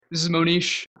This is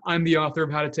Monish. I'm the author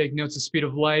of How to Take Notes at the Speed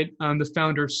of Light. I'm the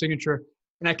founder of Signature.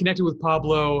 And I connected with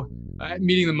Pablo at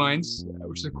Meeting the Minds,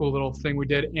 which is a cool little thing we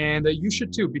did. And you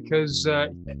should too, because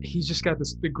he's just got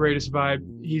the greatest vibe.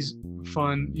 He's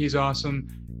fun. He's awesome.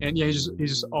 And yeah, he's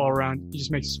just all around. He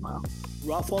just makes you smile.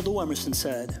 Ralph Waldo Emerson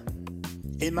said,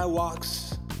 "In my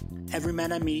walks, every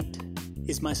man I meet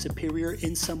is my superior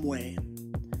in some way.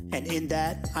 And in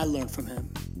that, I learn from him."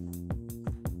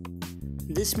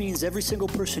 This means every single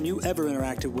person you ever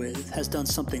interacted with has done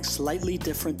something slightly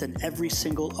different than every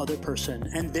single other person,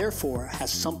 and therefore has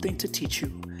something to teach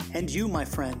you. And you, my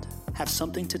friend, have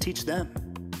something to teach them.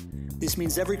 This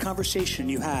means every conversation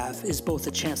you have is both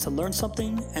a chance to learn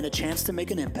something and a chance to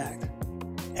make an impact.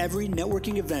 Every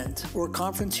networking event or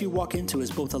conference you walk into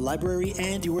is both a library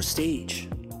and your stage.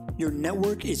 Your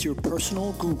network is your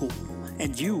personal Google,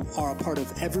 and you are a part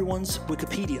of everyone's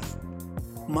Wikipedia.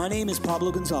 My name is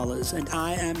Pablo Gonzalez, and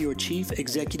I am your Chief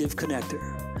Executive Connector.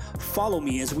 Follow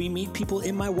me as we meet people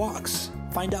in my walks,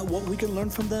 find out what we can learn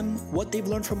from them, what they've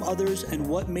learned from others, and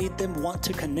what made them want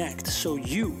to connect so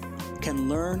you can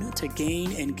learn to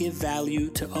gain and give value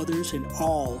to others in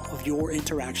all of your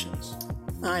interactions.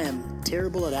 I am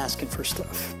terrible at asking for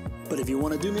stuff, but if you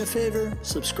want to do me a favor,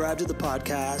 subscribe to the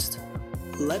podcast.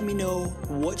 Let me know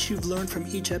what you've learned from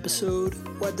each episode,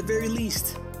 or at the very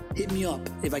least, hit me up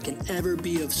if I can ever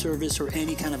be of service or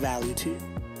any kind of value to you.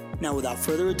 Now, without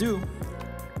further ado,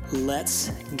 let's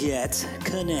get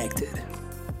connected.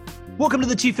 Welcome to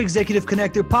the Chief Executive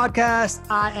Connector podcast.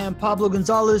 I am Pablo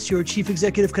Gonzalez, your Chief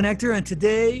Executive Connector, and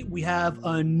today we have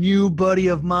a new buddy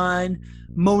of mine,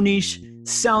 Monish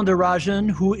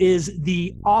Soundarajan, who is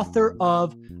the author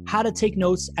of How to Take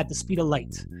Notes at the Speed of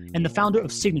Light and the founder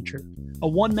of Signature, a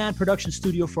one-man production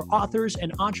studio for authors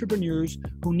and entrepreneurs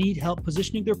who need help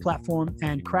positioning their platform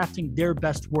and crafting their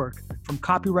best work, from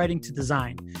copywriting to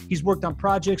design. He's worked on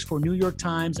projects for New York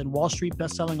Times and Wall Street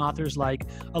best-selling authors like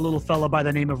a little fella by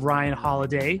the name of Ryan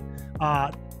Holiday,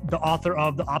 the author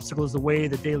of The Obstacle is the Way,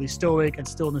 The Daily Stoic, and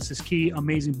Stillness is Key,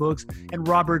 amazing books, and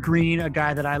Robert Greene, a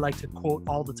guy that I like to quote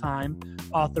all the time,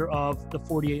 author of The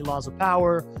 48 Laws of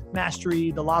Power,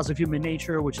 Mastery, The Laws of Human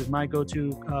Nature, which is my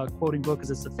go-to quoting book because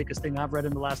it's the thickest thing I've read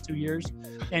in the last 2 years.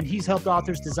 And he's helped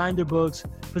authors design their books,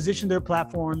 position their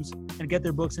platforms, and get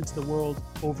their books into the world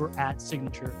over at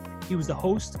Signature. He was the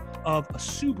host of a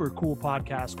super cool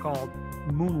podcast called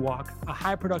Moonwalk, a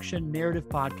high production narrative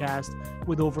podcast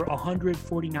with over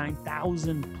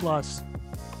 149,000 plus.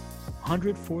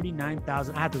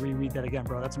 149,000. I have to reread that again,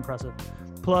 bro. That's impressive.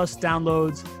 Plus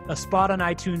downloads, a spot on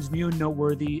iTunes, new and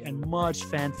noteworthy, and much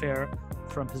fanfare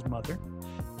from his mother.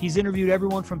 He's interviewed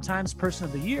everyone from Times Person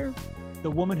of the Year,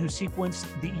 the woman who sequenced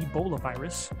the Ebola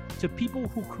virus, to people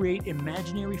who create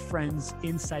imaginary friends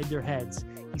inside their heads.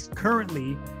 He's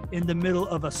currently in the middle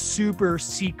of a super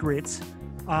secret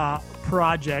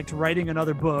project, writing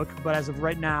another book, but as of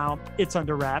right now, it's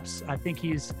under wraps. I think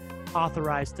he's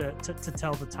authorized to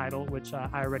tell the title, which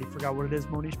I already forgot what it is,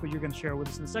 Monish, but you're going to share it with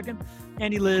us in a second.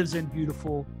 And he lives in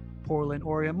beautiful Portland,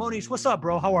 Oregon. Monish, what's up,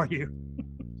 bro? How are you?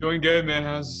 Doing good, man.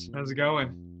 How's it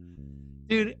going?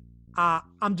 Dude,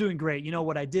 I'm doing great. You know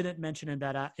what I didn't mention in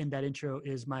that intro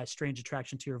is my strange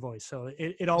attraction to your voice. So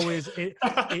it always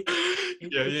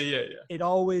it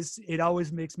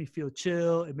always makes me feel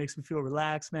chill. It makes me feel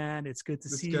relaxed, man. It's good to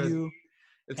see you.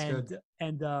 It's good.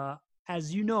 And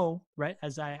as you know, right,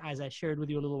 as I shared with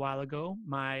you a little while ago,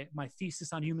 my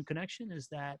thesis on human connection is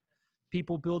that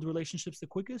people build relationships the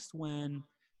quickest when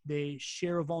they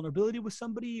share a vulnerability with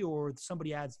somebody or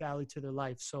somebody adds value to their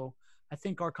life. So I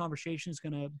think our conversation is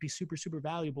going to be super, super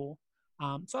valuable.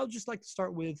 So I would just like to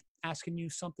start with asking you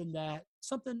something,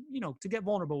 to get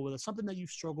vulnerable with us, something that you've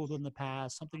struggled with in the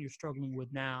past, something you're struggling with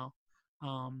now,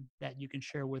 that you can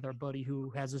share with our buddy who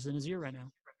has us in his ear right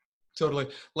now. Totally.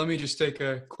 Let me just take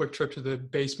a quick trip to the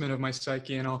basement of my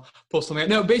psyche and I'll pull something out.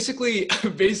 No, basically,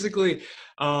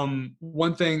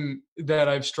 one thing that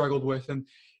I've struggled with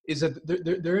is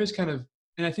that there is kind of,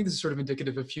 and I think this is sort of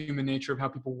indicative of human nature of how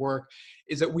people work,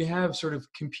 is that we have sort of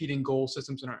competing goal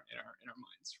systems in our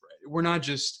minds, right? We're not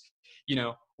just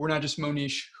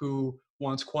Monish who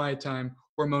wants quiet time.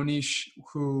 We're Monish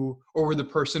or we're the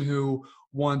person who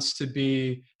wants to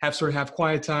have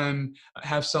quiet time,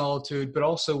 have solitude, but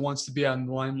also wants to be out in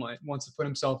the limelight, wants to put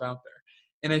himself out there.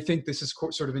 And I think this is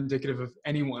sort of indicative of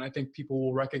anyone. I think people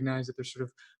will recognize that there's sort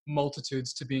of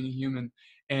multitudes to being a human.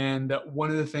 And one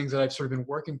of the things that I've sort of been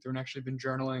working through and actually been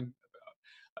journaling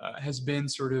about has been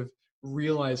sort of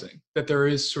realizing that there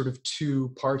is sort of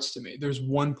two parts to me. There's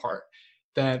one part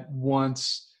that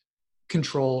wants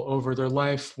control over their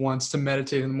life, wants to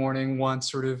meditate in the morning,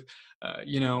 wants sort of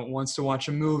wants to watch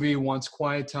a movie, wants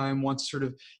quiet time, wants to sort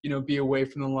of, be away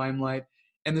from the limelight.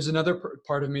 And there's another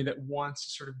part of me that wants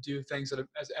to sort of do things at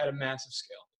a massive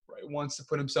scale, right? Wants to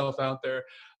put himself out there,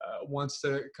 wants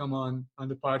to come on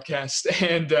the podcast,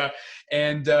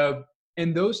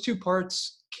 and those two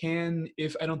parts can,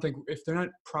 if they're not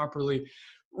properly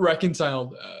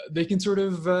reconciled, they can sort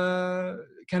of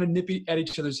kind of nip at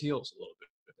each other's heels a little bit,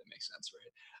 if that makes sense,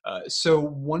 right? So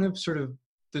one of sort of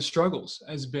the struggles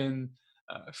has been,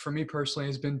 for me personally,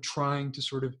 has been trying to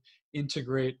sort of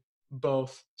integrate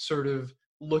both, sort of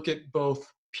look at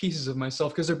both pieces of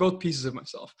myself, because they're both pieces of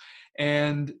myself,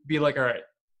 and be like, all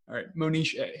right,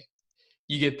 Monish A,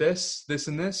 you get this,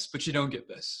 and this, but you don't get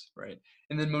this, right?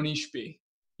 And then Monish B,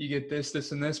 you get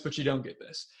this, and this, but you don't get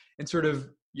this. And sort of,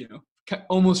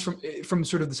 almost from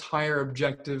sort of this higher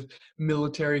objective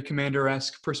military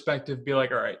commander-esque perspective, be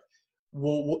like, all right,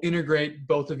 we'll integrate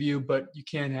both of you, but you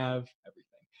can't have everything.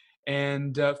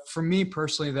 And for me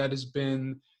personally, that has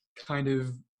been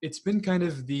it's been kind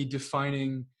of the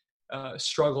defining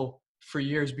struggle for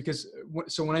years, because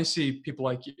so when I see people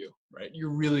like you, right, you're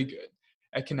really good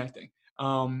at connecting,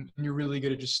 and you're really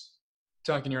good at just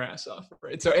talking your ass off,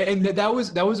 right? So, and that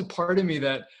was a part of me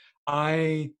that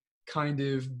I kind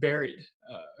of buried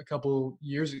a couple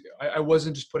years ago. I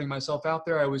wasn't just putting myself out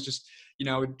there. I was just,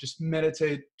 I would just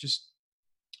meditate, just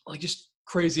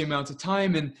crazy amounts of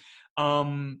time. And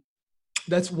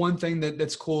that's one thing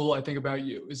that's cool, I think, about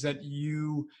you, is that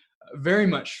you very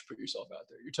much put yourself out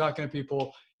there. You're talking to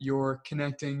people, you're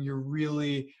connecting, you're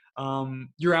really,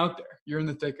 you're out there, you're in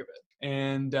the thick of it.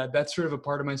 And that's sort of a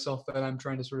part of myself that I'm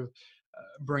trying to sort of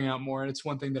bring out more. And it's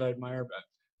one thing that I admire about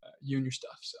you and your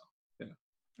stuff. So, yeah.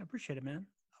 I appreciate it, man.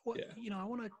 Yeah. I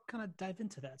want to kind of dive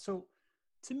into that. So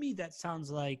to me, that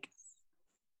sounds like,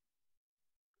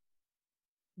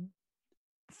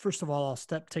 first of all,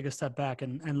 I'll take a step back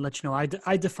and let you know,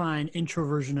 I define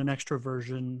introversion and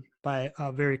extroversion by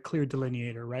a very clear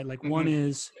delineator, right? Like, one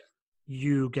is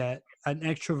an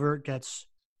extrovert gets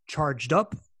charged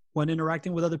up when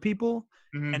interacting with other people,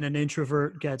 and an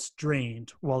introvert gets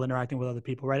drained while interacting with other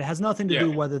people, right? It has nothing to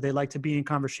do whether they like to be in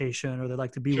conversation or they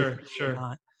like to be with people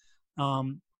or not.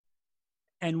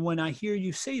 And when I hear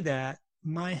you say that,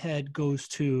 my head goes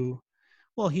to,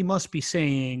 well, he must be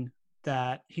saying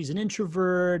that he's an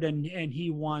introvert and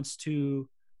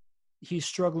he's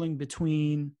struggling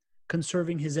between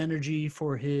conserving his energy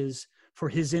for his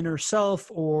inner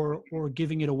self or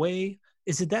giving it away.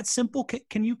 Is it that simple?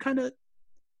 Can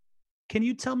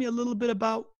you tell me a little bit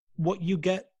about what you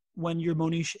get when you're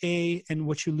Monish A and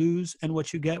what you lose, and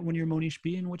what you get when you're Monish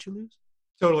B and what you lose?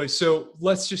 Totally. So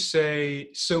let's just say,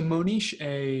 so Monish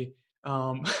A,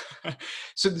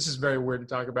 so this is very weird to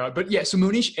talk about, but yeah, so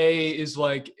Monish A is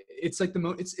like, it's like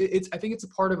I think it's a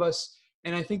part of us.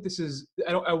 And I think this is,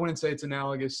 I wouldn't say it's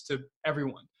analogous to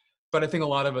everyone, but I think a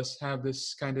lot of us have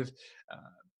this kind of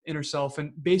inner self.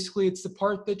 And basically it's the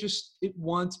part that it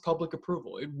wants public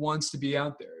approval. It wants to be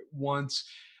out there. It wants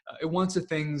the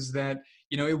things that,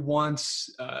 it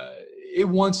wants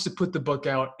to put the book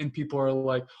out and people are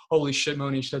like, holy shit,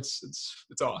 Monish, it's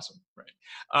awesome.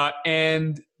 Right.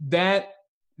 And that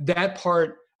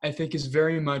part, I think, is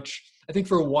very much, I think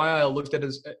for a while I looked at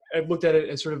it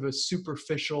as sort of a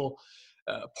superficial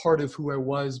part of who I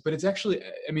was, but it's actually,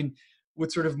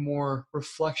 with sort of more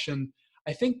reflection,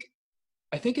 I think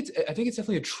it's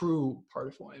definitely a true part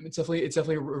of who I am. It's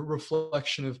definitely a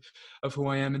reflection of who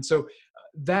I am. And so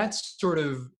that's sort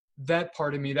of that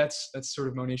part of me. That's sort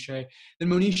of Monish A. Then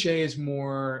Monish A is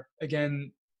more,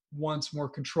 again, wants more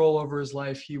control over his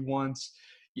life. He wants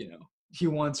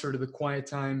sort of the quiet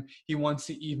time. He wants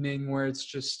the evening where it's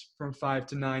just from 5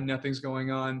 to 9, nothing's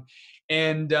going on.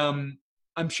 And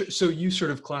I'm sure, so you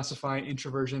sort of classify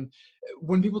introversion.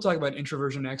 When people talk about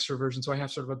introversion and extroversion, so I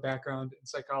have sort of a background in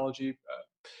psychology.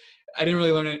 I didn't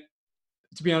really learn it.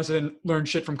 To be honest, I didn't learn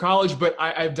shit from college, but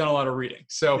I've done a lot of reading.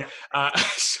 So,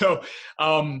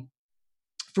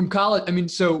 from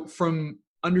college, so from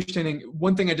understanding,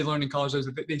 one thing I did learn in college was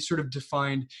that they sort of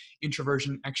defined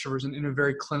introversion, extroversion in a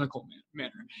very clinical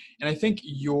manner. And I think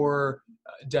your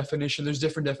definition, there's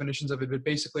different definitions of it, but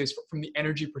basically it's from the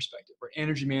energy perspective or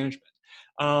energy management.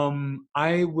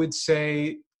 I would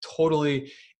say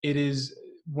totally it is,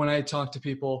 when I talk to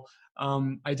people,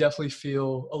 I definitely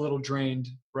feel a little drained,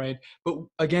 right? But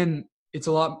again, it's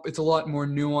a lot more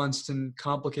nuanced and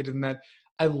complicated than that.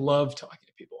 I love talking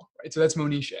to people, right? So that's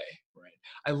Monish A, right?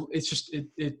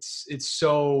 It's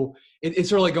sort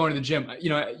of like going to the gym.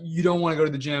 You don't want to go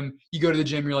to the gym. You go to the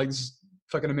gym, you're like, this is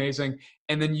fucking amazing.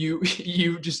 And then you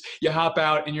you hop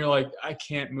out and you're like, I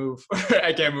can't move.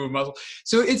 I can't move a muscle.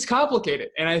 So it's complicated.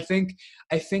 And I think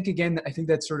again, I think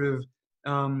that sort of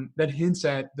that hints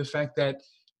at the fact that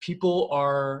people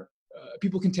are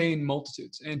people contain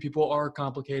multitudes, and people are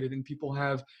complicated, and people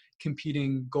have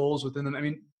competing goals within them. I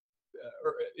mean,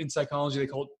 or in psychology they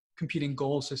call it competing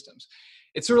goal systems.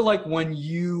 It's sort of like when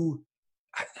you,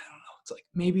 I don't know, it's like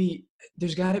maybe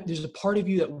there's a part of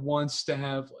you that wants to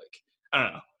have, like, I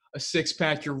don't know, a six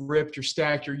pack, you're ripped, you're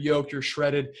stacked, you're yoked, you're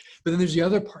shredded. But then there's the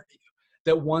other part of you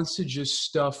that wants to just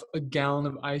stuff a gallon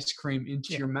of ice cream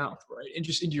into your mouth, right? And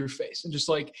just into your face and just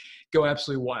like go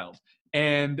absolutely wild.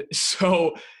 And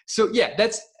so yeah,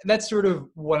 that's sort of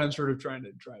what I'm sort of trying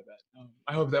to drive at.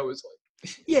 I hope that was like,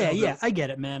 yeah, I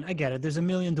get it, man. I get it. There's a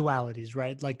million dualities,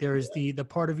 right? Like there is the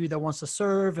part of you that wants to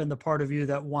serve and the part of you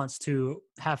that wants to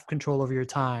have control over your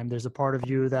time. There's a part of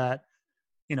you that,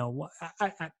 you know,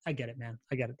 I get it, man.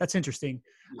 I get it. That's interesting.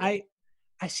 Yeah.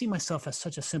 I see myself as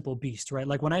such a simple beast, right?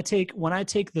 Like when I take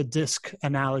the disc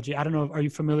analogy, I don't know, are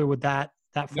you familiar with that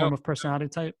form of personality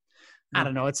type? I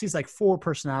don't know. It's these like 4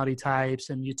 personality types,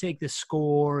 and you take this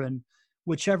score, and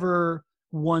whichever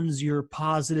ones you're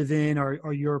positive in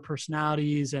are your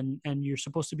personalities, and you're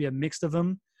supposed to be a mix of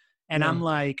them. And I'm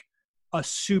like a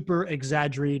super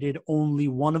exaggerated only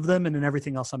one of them, and then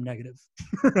everything else I'm negative.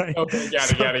 Right? Okay,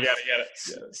 got it.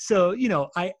 Yeah. So, you know,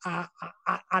 I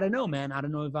don't know, man. I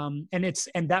don't know if and it's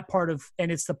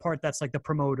the part that's like the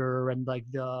promoter and like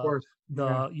the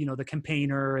you know, the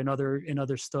campaigner and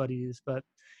other studies. But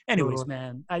anyways,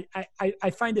 man,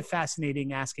 I find it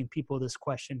fascinating asking people this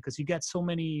question, because you get so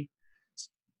many.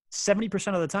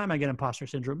 70% of the time I get imposter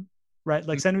syndrome, right?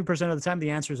 Like 70% of the time the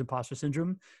answer is imposter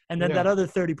syndrome. And then that other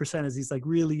 30% is these like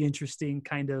really interesting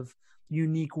kind of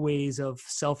unique ways of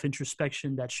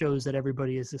self-introspection that shows that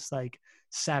everybody is this like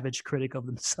savage critic of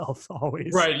themselves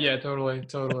always. Right. Yeah, totally.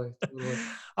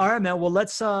 All right, man. Well,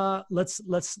 let's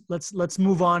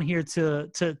move on here to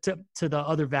the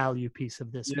other value piece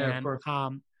of this, man.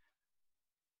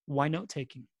 Why note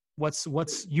taking? What's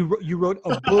you wrote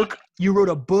a book? You wrote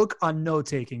a book on note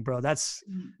taking, bro. That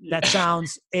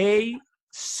sounds A,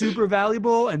 super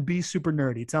valuable, and B, super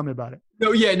nerdy. Tell me about it.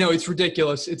 No, it's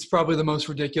ridiculous. It's probably the most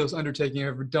ridiculous undertaking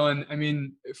I've ever done. I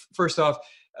mean, first off,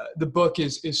 the book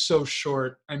is so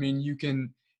short. I mean, you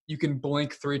can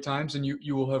blink 3 times and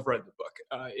you will have read the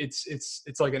book.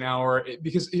 It's like an hour,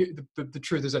 because the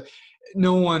truth is that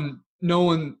no one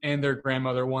and their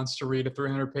grandmother wants to read a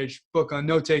 300-page book on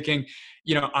note taking.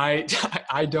 You know, I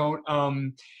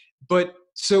don't. But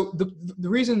so the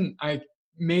reason I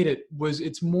made it was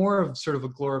it's more of sort of a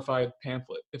glorified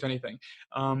pamphlet, if anything.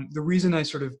 The reason I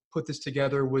sort of put this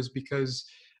together was because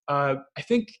I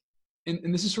think,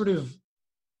 and this is sort of,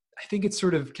 I think it's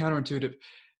sort of counterintuitive,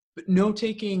 but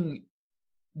note-taking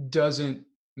doesn't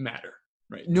matter,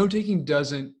 right? Note-taking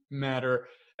doesn't matter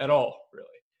at all, really.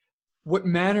 What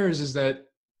matters is that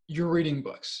you're reading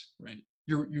books, right?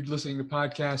 You're listening to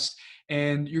podcasts,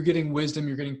 and you're getting wisdom,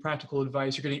 you're getting practical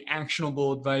advice, you're getting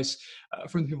actionable advice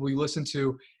from the people you listen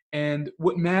to. And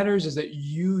what matters is that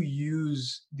you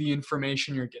use the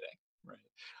information you're getting,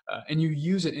 right? And you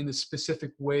use it in the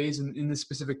specific ways and in the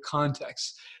specific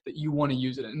context that you want to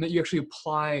use it in, and that you actually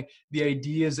apply the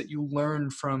ideas that you learn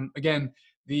from, again,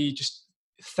 the just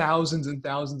thousands and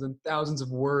thousands and thousands of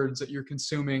words that you're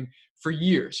consuming for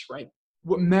years, right?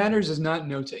 What matters is not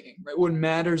note-taking, right? What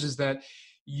matters is that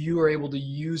you are able to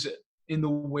use it in the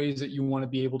ways that you want to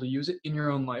be able to use it in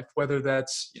your own life, whether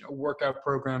that's, you know, workout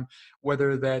program,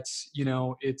 whether that's, you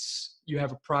know, it's, you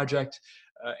have a project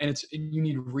and you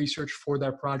need research for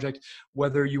that project,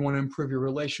 whether you want to improve your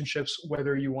relationships,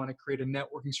 whether you want to create a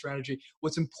networking strategy.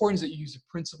 What's important is that you use the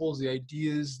principles, the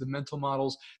ideas, the mental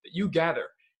models that you gather,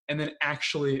 and then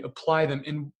actually apply them.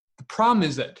 And the problem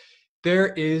is that there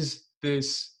is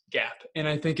this gap, and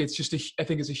I think it's just I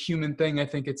think it's a human thing. I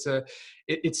think it's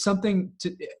something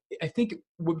to. I think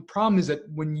what the problem is that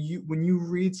when you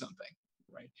read something,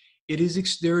 right,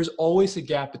 there is always a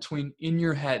gap between in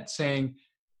your head saying,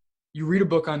 you read a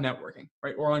book on networking,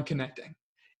 right, or on connecting,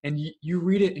 and you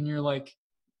read it and you're like,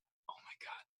 oh my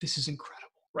God, this is incredible.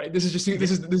 Right. This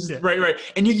is right.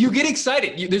 And you get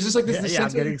excited. There's just like this. I'm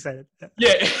getting excited.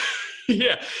 Yeah.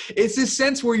 Yeah. It's this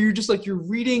sense where you're just like, you're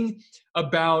reading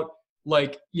about,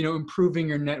 like, you know, improving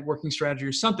your networking strategy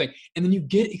or something. And then you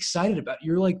get excited about it.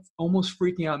 You're like almost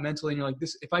freaking out mentally. And you're like,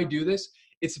 if I do this,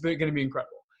 it's going to be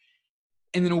incredible.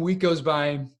 And then a week goes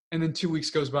by, and then 2 weeks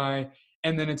goes by,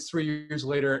 and then it's 3 years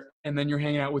later. And then you're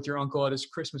hanging out with your uncle at his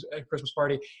Christmas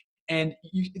party. And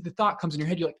the thought comes in your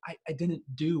head. You're like, I didn't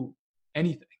do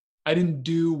anything. I didn't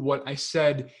do what I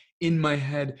said in my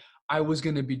head I was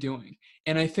going to be doing.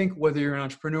 And I think whether you're an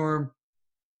entrepreneur,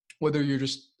 whether you're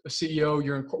just a CEO,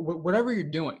 whatever you're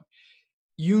doing,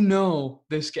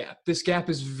 this gap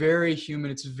is very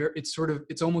human.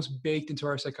 It's almost baked into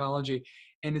our psychology.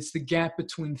 And it's the gap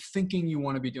between thinking you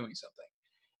want to be doing something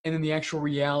and then the actual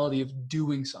reality of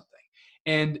doing something.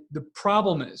 And the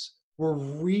problem is we're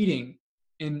reading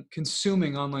and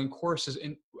consuming online courses.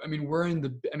 And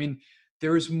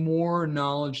there is more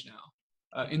knowledge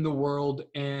now in the world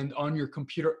and on your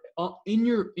computer, in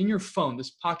your phone, this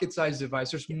pocket-sized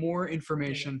device. There's more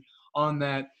information on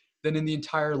that than in the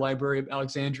entire Library of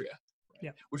Alexandria,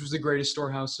 which was the greatest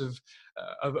storehouse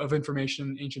of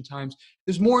information in ancient times.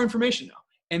 There's more information now.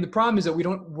 And the problem is that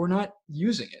we're not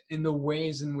using it in the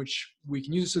ways in which we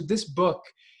can use it. So this book,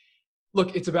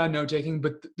 look, it's about note-taking,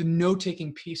 but the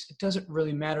note-taking piece, it doesn't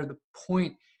really matter. The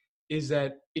point is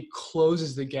that it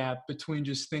closes the gap between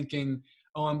just thinking,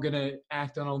 oh, I'm going to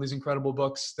act on all these incredible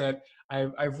books that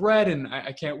I've read and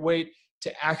I can't wait,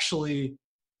 to actually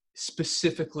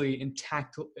specifically and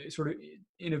sort of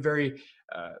in a very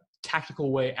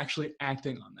tactical way, actually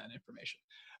acting on that information.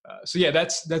 So yeah,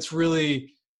 that's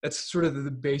sort of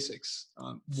the basics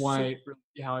on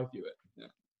how I view it. Yeah.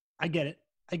 I get it.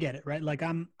 Right. Like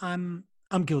I'm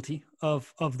guilty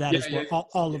of that as well.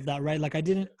 All of that. Right. Like I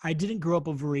didn't grow up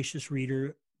a voracious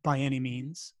reader by any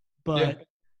means, but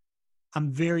I'm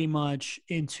very much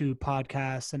into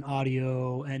podcasts and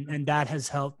audio, and that has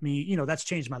helped me, that's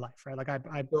changed my life, right? Like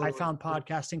I found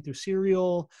podcasting through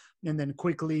Serial, and then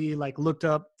quickly like looked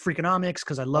up Freakonomics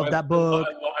because I love that book.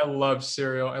 I love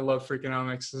Serial. I love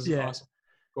Freakonomics. This is awesome.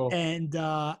 Cool. And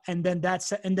then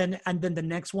the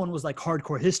next one was like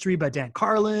Hardcore History by Dan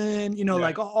Carlin,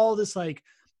 like all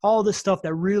this stuff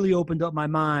that really opened up my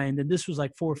mind. And this was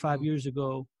like 4 or 5 years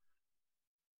ago.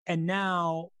 And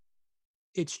now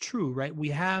it's true, right? We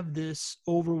have this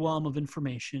overwhelm of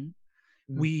information.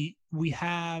 Mm-hmm. We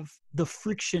have the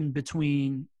friction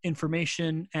between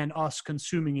information and us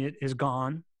consuming it is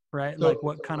gone, right? So, like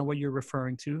what you're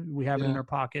referring to. We have it in our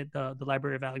pocket, the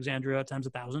Library of Alexandria times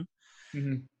 1,000.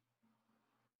 Mm-hmm.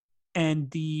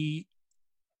 And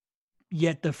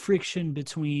yet the friction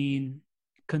between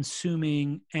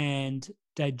consuming and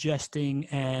digesting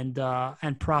and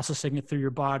processing it through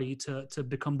your body to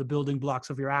become the building blocks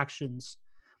of your actions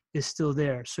is still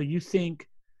there. So you think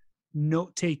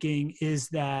note-taking is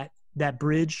that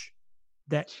bridge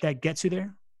that gets you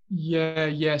there?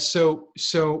 Yeah. So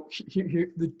here,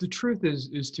 the truth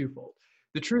is twofold.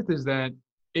 The truth is that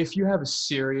if you have a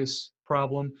serious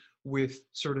problem with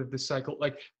sort of the cycle,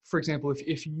 like for example,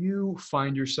 if you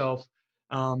find yourself,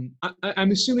 I'm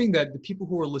assuming that the people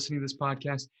who are listening to this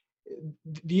podcast,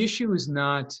 the issue is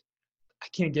not, I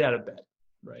can't get out of bed,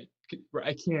 right?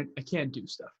 I can't do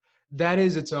stuff. That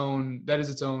is its own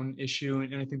issue.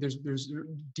 And I think there's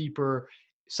deeper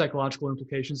psychological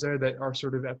implications there that are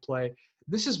sort of at play.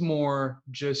 This is more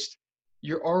just,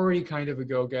 you're already kind of a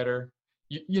go-getter.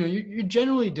 You're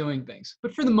generally doing things,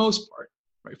 but for the most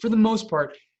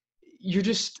part, you're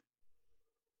just,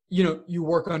 you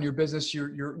work on your business, you're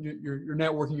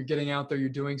networking, you're getting out there, you're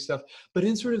doing stuff. But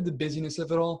in sort of the busyness of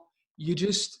it all,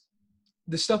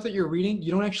 the stuff that you're reading,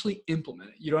 you don't actually implement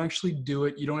it. You don't actually do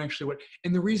it. You don't actually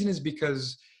and the reason is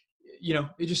because,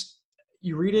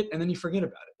 you read it and then you forget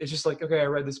about it. It's just like, okay, I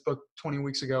read this book 20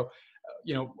 weeks ago.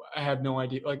 I have no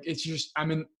idea. Like, it's just,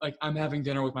 I'm having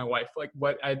dinner with my wife. Like you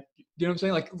know what I'm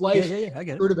saying? Like life I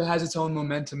get sort of has its own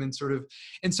momentum and sort of,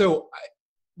 and so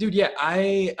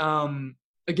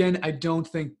again, I don't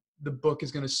think the book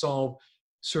is going to solve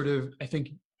sort of, I think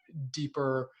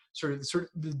deeper, sort of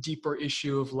the deeper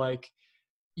issue of like,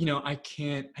 I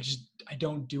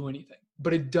don't do anything,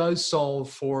 but it does solve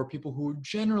for people who,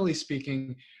 generally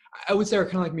speaking, I would say are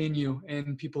kind of like me and you,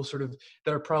 and people sort of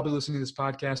that are probably listening to this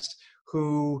podcast,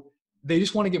 who they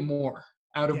just want to get more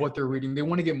out of what they're reading. They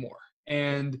want to get more.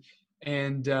 And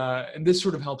this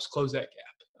sort of helps close that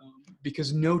gap,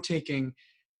 because note-taking,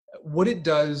 what it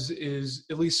does is,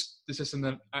 at least the system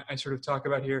that I sort of talk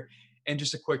about here, and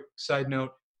just a quick side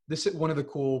note, one of the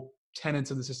cool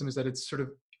tenets of the system is that it's sort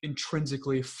of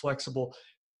intrinsically flexible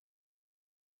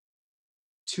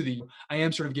I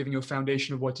am sort of giving you a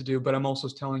foundation of what to do, but I'm also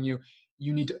telling you,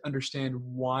 you need to understand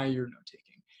why you're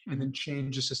note-taking and then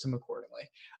change the system accordingly.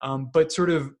 But sort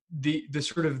of the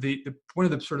one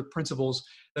of the sort of principles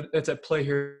that's at play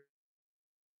here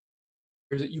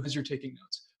is that as you're taking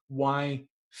notes, why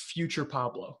future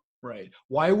Pablo, right?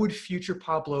 Why would future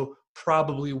Pablo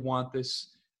probably want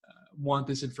this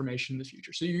information in the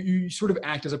future? So you sort of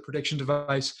act as a prediction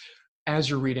device as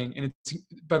you're reading, and it's,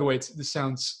 by the way, this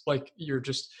sounds like you're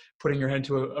just putting your head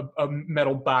into a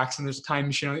metal box and there's a time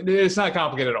machine. It's not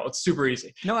complicated at all. It's super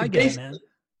easy. No, I get it, man.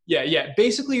 Yeah.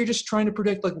 Basically, you're just trying to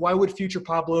predict, like, why would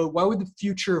the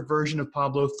future version of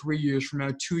Pablo 3 years from now,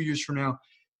 2 years from now,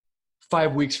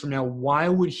 5 weeks from now, why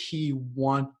would he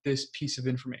want this piece of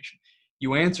information?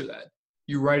 You answer that.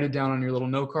 You write it down on your little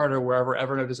note card or wherever,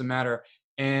 Evernote, doesn't matter.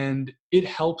 And it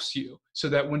helps you so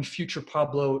that when future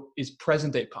Pablo is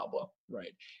present day Pablo,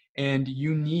 right? And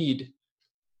you need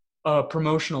a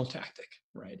promotional tactic,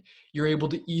 right? You're able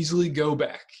to easily go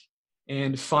back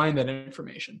and find that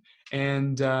information.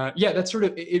 And that's sort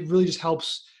of, it really just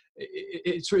helps.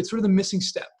 It's sort of the missing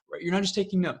step, right? You're not just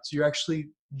taking notes. You're actually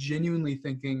genuinely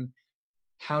thinking,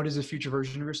 how does a future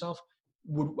version of yourself,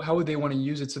 how would they want to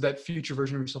use it so that future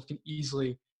version of yourself can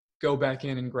easily go back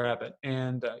in and grab it?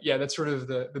 And that's sort of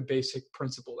the basic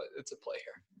principle that's at play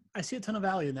here. I see a ton of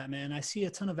value in that, man. I see a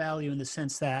ton of value in the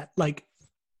sense that, like,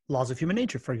 Laws of Human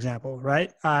Nature, for example,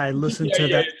 right? I listened to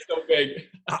that. It's so big.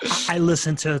 I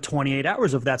listened to 28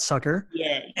 hours of that sucker.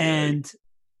 And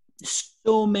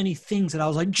so many things that I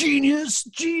was like, genius.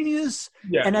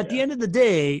 And at the end of the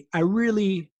day,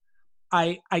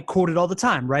 I quote it all the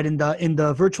time, right? In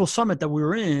the virtual summit that we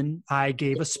were in, I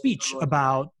gave a speech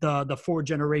about the 4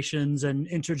 generations and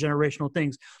intergenerational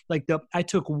things. Like, I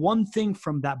took one thing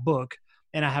from that book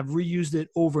and I have reused it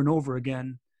over and over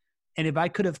again. And if I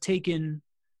could have taken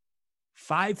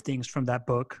 5 things from that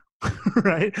book,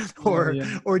 right?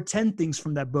 Or 10 things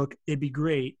from that book, it'd be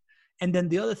great. And then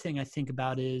the other thing I think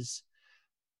about is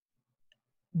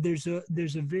there's a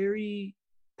very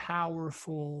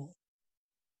powerful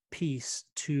piece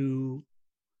to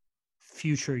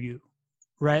future you,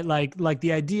 right? Like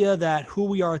the idea that who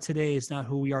we are today is not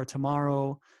who we are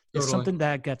tomorrow is something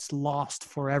that gets lost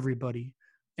for everybody.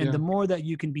 And the more that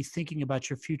you can be thinking about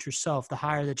your future self, the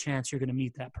higher the chance you're going to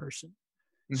meet that person.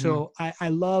 Mm-hmm. So I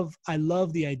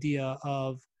love the idea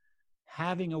of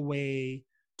having a way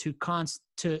to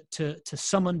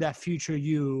summon that future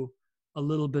you a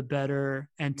little bit better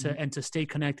and to stay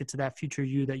connected to that future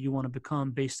you that you want to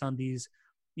become based on these,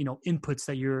 inputs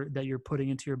that you're putting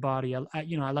into your body.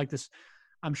 I like this.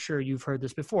 I'm sure you've heard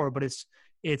this before, but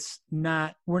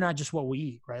we're not just what we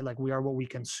eat, right? Like, we are what we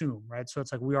consume, right? So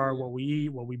it's like we are what we eat,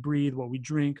 what we breathe, what we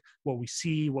drink, what we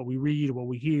see, what we read, what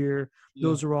we hear.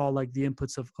 Those are all like the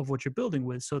inputs of what you're building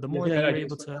with. So the more that you're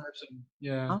able to,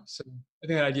 So I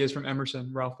think that idea is from Emerson,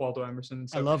 Ralph Waldo Emerson.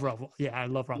 So. I love Ralph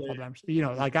Waldo Emerson.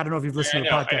 I don't know if you've listened to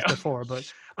the podcast before,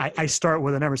 but I start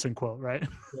with an Emerson quote, right?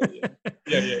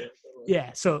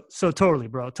 Yeah. So totally,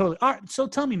 bro. Totally. All right. So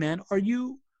tell me, man,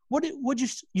 you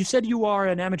said you are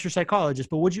an amateur psychologist,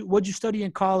 but what'd you study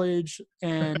in college,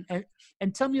 and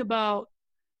tell me about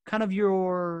kind of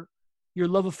your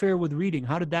love affair with reading.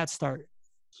 How did that start?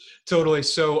 Totally.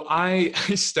 So I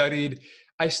studied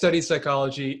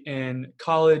psychology in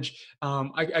college.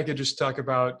 I could just talk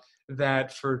about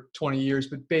that for 20 years,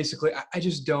 but basically I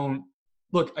just don't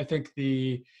look. I think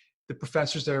the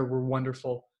professors there were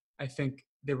wonderful. I think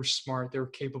they were smart, they were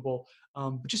capable.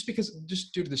 But just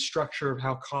due to the structure of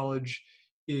how college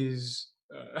is,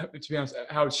 to be honest,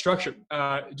 how it's structured,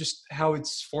 just how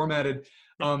it's formatted.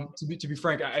 To be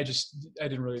frank, I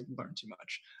didn't really learn too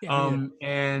much.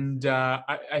 And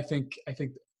I think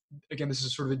again, this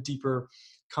is sort of a deeper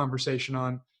conversation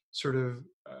on sort of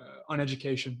on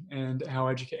education and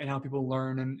how people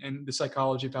learn and the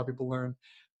psychology of how people learn.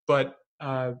 But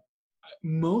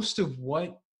most of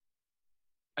what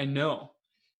I know,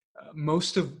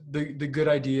 most of the good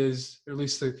ideas, or at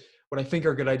least what I think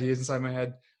are good ideas inside my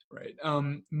head, right?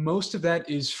 Most of that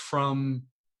is from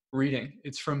reading.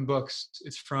 It's from books.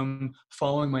 It's from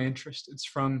following my interest. It's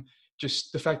from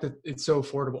just the fact that it's so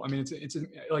affordable. I mean, it's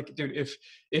like, dude,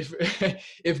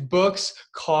 if books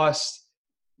cost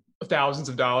thousands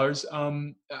of dollars,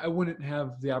 I wouldn't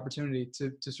have the opportunity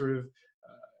to sort of,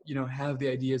 have the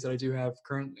ideas that I do have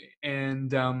currently.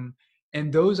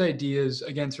 And those ideas,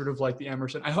 again, sort of like the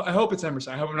Emerson, I hope it's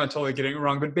Emerson. I hope I'm not totally getting it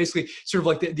wrong, but basically sort of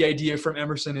like the idea from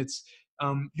Emerson, it's,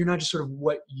 you're not just sort of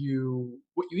what you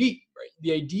eat, right?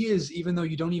 The ideas, even though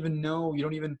you don't even know,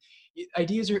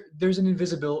 ideas there's sort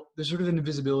of an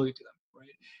invisibility to them, right?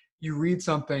 You read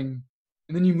something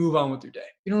and then you move on with your day.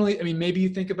 You don't really, maybe you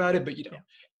think about it, but you don't. Yeah.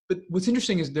 But what's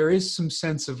interesting is there is some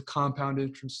sense of compound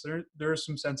interest. There is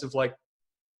some sense of, like,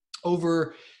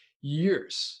 over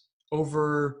years,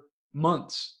 over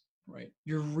months, right?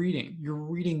 You're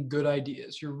reading good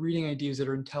ideas. You're reading ideas that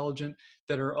are intelligent,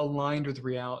 that are aligned with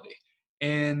reality.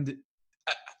 And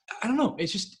I don't know,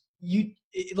 it's just, you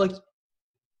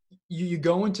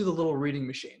go into the little reading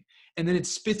machine and then it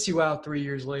spits you out 3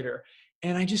 years later.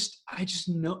 And I just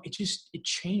know it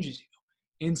changes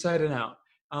you inside and out.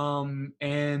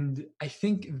 And I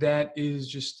think that is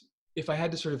just, if I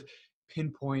had to sort of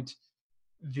pinpoint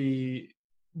the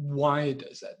why it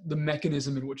does that, the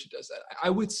mechanism in which it does that, I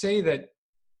would say that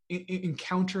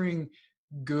encountering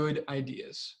good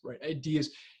ideas, right?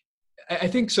 Ideas. I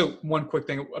think so. One quick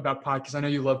thing about podcasts. I know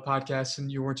you love podcasts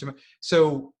and you weren't too much.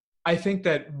 So I think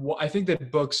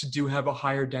that books do have a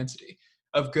higher density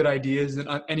of good ideas than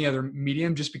any other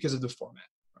medium, just because of the format,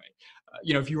 right?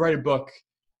 If you write a book,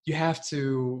 you have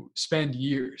to spend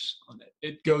years on it.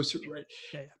 It goes through, right.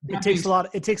 Yeah, yeah.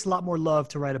 It takes a lot more love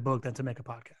to write a book than to make a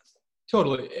podcast.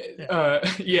 Totally. Yeah.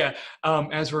 Yeah.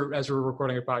 As we're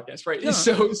recording a podcast, right? Yeah.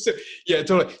 So yeah,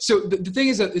 totally. So the thing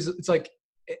is that it's like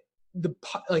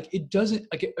it doesn't,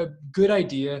 like, a good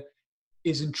idea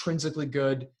is intrinsically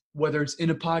good, whether it's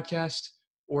in a podcast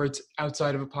or it's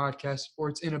outside of a podcast or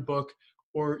it's in a book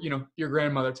or, your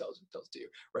grandmother tells it to you,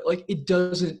 right? Like, it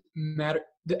doesn't matter.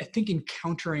 I think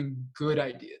encountering good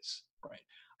ideas, right?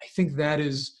 I think that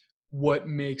is what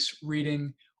makes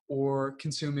reading or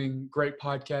consuming great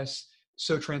podcasts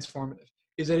so transformative,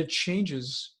 is that it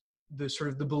changes the sort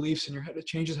of the beliefs in your head. It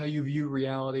changes how you view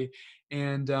reality.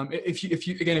 And if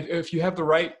you have the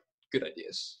right good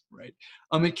ideas, right,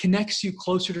 it connects you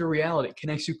closer to reality, it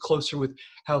connects you closer with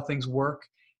how things work.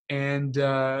 And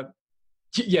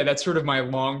yeah, that's sort of my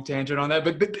long tangent on that.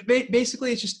 But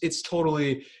basically, it's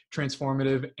totally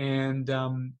transformative. And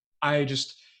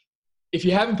if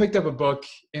you haven't picked up a book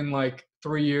in like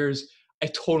 3 years, I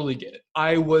totally get it.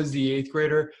 I was the 8th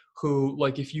grader who,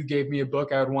 like, if you gave me a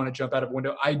book, I would want to jump out of a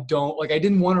window. I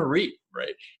didn't want to read,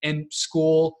 right? And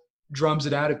school drums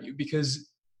it out of you, because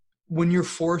when you're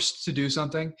forced to do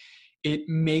something, it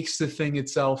makes the thing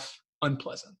itself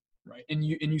unpleasant, right? And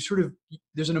you sort of,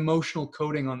 there's an emotional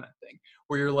coding on that thing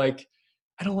where you're like,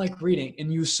 I don't like reading,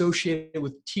 and you associate it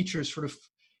with teachers sort of,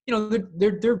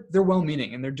 they're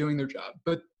well-meaning and they're doing their job,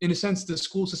 but in a sense, the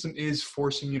school system is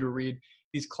forcing you to read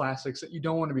these classics that you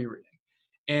don't want to be reading.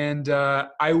 And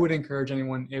I would encourage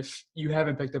anyone, if you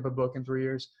haven't picked up a book in 3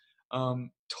 years,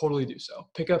 totally do so.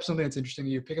 Pick up something that's interesting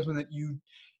to you. Pick up something that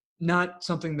not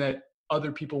something that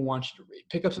other people want you to read.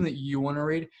 Pick up something that you want to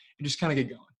read and just kind of get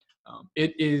going.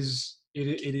 It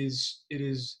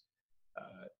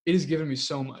has given me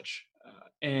so much,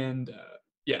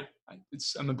 yeah,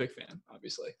 I'm a big fan,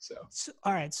 obviously. So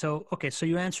all right. So, okay. So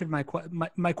you answered my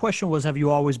question was, have you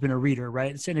always been a reader,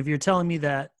 right? And if you're telling me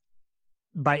that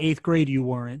by 8th grade you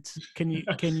weren't, can you?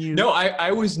 No,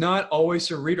 I was not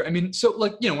always a reader. I mean, so,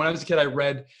 like, when I was a kid, I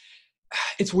read.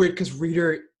 It's weird because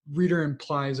reader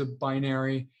implies a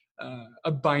binary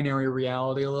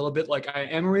reality a little bit. Like, I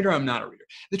am a reader, I'm not a reader.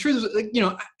 The truth is, like,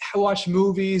 I watch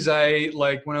movies. I've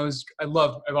always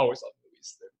loved movies.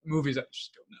 Movies I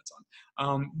just go nuts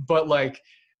on. But I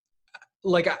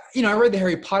read the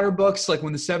Harry Potter books. Like,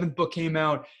 when the 7th book came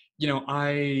out,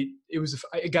 I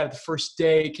got it the first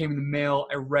day. It came in the mail.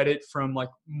 I read it from like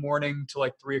morning to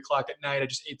like 3 o'clock at night. I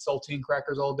just ate saltine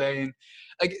crackers all day, and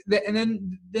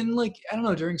then like, I don't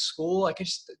know, during school, like, I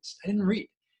didn't read,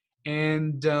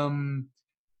 and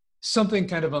something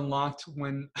kind of unlocked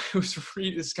when I was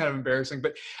reading. This is kind of embarrassing,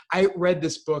 but I read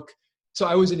this book. So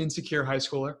I was an insecure high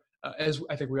schooler. As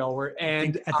I think we all were,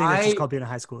 and I think that's just called being a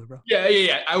high schooler, bro.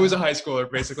 Yeah. I was a high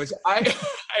schooler, basically. So I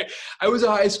was a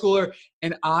high schooler,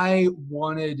 and I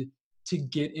wanted to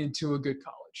get into a good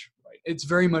college. Right? It's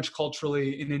very much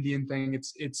culturally an Indian thing.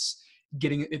 It's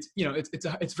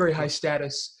very high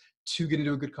status to get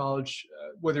into a good college,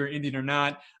 whether you're Indian or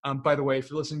not. By the way, if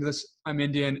you're listening to this, I'm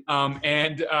Indian,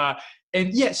 and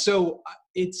yeah, so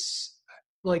it's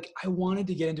like, I wanted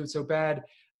to get into it so bad.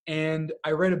 And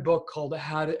I read a book called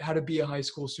How to Be a High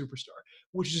School Superstar,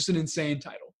 which is just an insane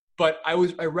title. But I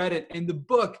read it, and the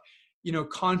book,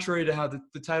 contrary to how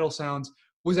the title sounds,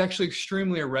 was actually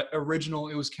extremely original.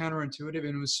 It was counterintuitive,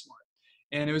 and it was smart.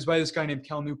 And it was by this guy named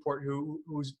Cal Newport,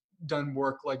 who's done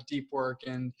work like deep work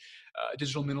and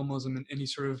digital minimalism, and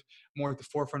he's sort of more at the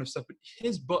forefront of stuff. But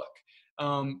his book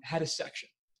had a section.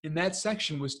 And that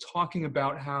section was talking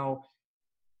about how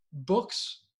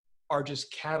books are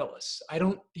just catalysts.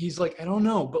 He's like, I don't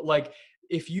know, but like,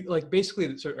 if you like, basically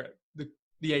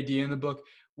the idea in the book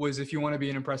was, if you want to be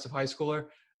an impressive high schooler,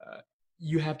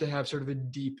 you have to have sort of a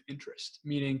deep interest,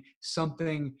 meaning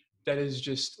something that is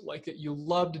just like that you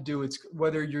love to do. It's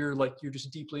whether you're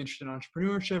just deeply interested in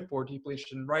entrepreneurship or deeply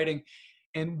interested in writing.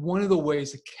 And one of the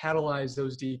ways to catalyze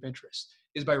those deep interests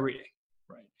is by reading,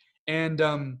 right? And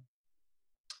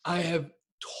I have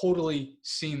totally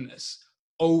seen this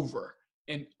over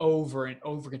and over and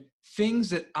over again. Things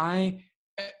that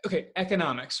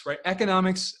economics, right?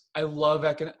 Economics, I love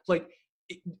economics. Like,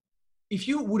 if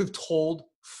you would have told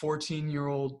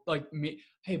 14-year-old like me,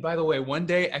 hey, by the way, one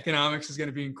day economics is going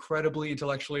to be incredibly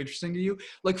intellectually interesting to you,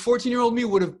 like 14-year-old me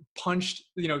would have punched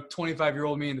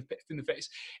 25-year-old me in the face.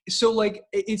 So like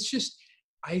it's just,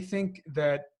 I think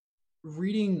that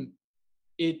reading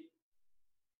it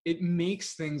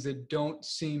makes things that don't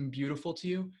seem beautiful to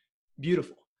you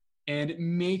beautiful, and it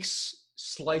makes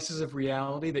slices of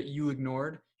reality that you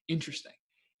ignored interesting,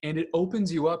 and it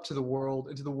opens you up to the world,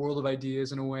 into the world of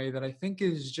ideas in a way that I think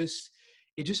is just,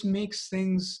 it just makes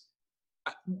things,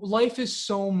 life is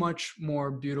so much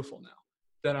more beautiful now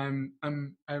that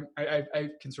I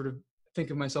can sort of think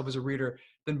of myself as a reader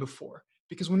than before,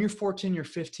 because when you're 14, you're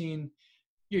 15,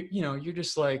 you're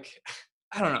just like,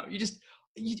 I don't know,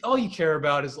 all you care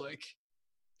about is like,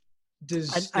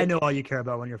 I know all you care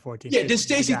about when you're 14. Yeah, does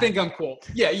Stacy think I'm cool?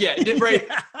 Yeah, right,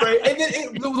 right. And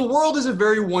then the world is a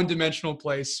very one-dimensional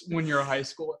place when you're a high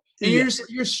schooler, and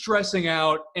you're stressing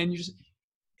out, and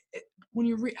when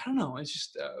you read, I don't know, it's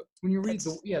just when you read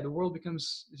the world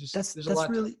becomes just, there's a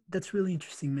lot. That's really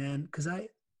interesting, man, because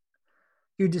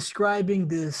you're describing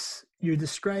this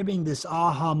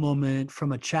aha moment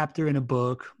from a chapter in a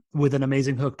book with an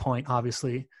amazing hook point,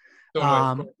 obviously.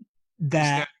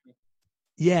 That.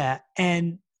 Yeah.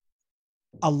 And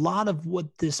a lot of what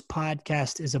this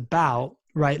podcast is about,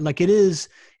 right? Like it's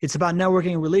about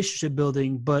networking and relationship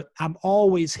building, but I'm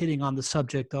always hitting on the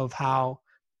subject of how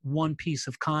one piece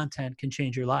of content can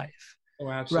change your life.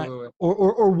 Oh, absolutely. Right?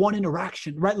 Or one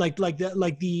interaction, right? This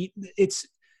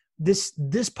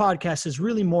podcast is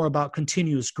really more about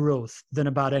continuous growth than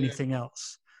about anything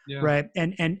else. Yeah. Right.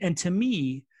 And to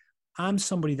me, I'm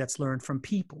somebody that's learned from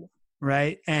people.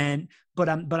 Right. But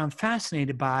I'm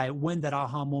fascinated by when that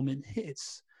aha moment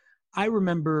hits. I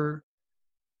remember,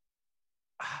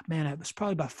 man, it was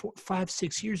probably about 5,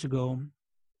 6 years ago.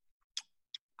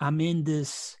 I'm in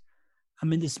this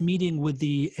meeting with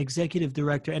the executive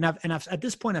director, and I've at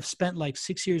this point I've spent like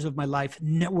 6 years of my life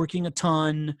networking a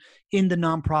ton in the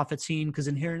nonprofit scene, because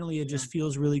inherently it just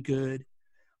feels really good.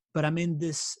 But I'm in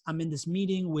this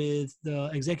meeting with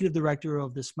the executive director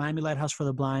of this Miami Lighthouse for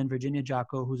the Blind, Virginia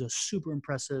Jocko, who's a super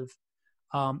impressive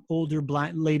older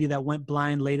blind lady that went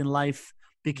blind late in life,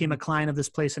 became a client of this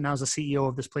place, and now is the CEO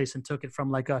of this place, and took it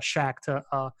from like a shack to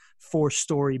a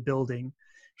 4-story building.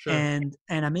 Sure. And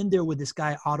I'm in there with this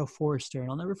guy, Otto Forrester,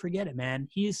 and I'll never forget it, man.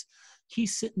 He's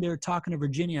sitting there talking to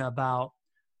Virginia about,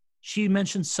 she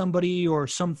mentioned somebody or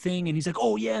something, and he's like,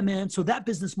 oh yeah, man, so that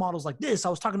business model's like this. I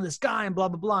was talking to this guy and blah,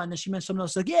 blah, blah. And then she mentioned something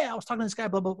else, like, yeah, I was talking to this guy,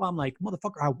 blah, blah, blah. I'm like,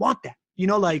 motherfucker, I want that.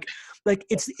 Like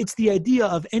it's the idea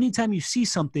of anytime you see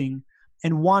something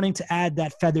and wanting to add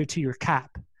that feather to your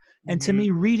cap. And to me,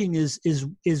 reading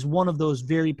is one of those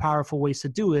very powerful ways to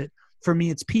do it. For me,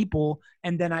 it's people.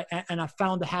 And then I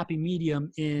found a happy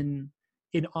medium in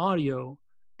audio,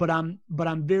 but I'm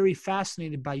very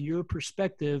fascinated by your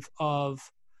perspective of,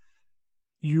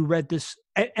 you read this,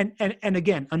 and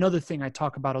again, another thing I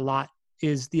talk about a lot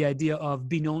is the idea of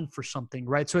be known for something,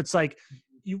 right? So it's like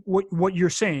what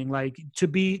you're saying, like to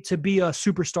be a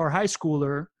superstar high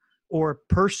schooler or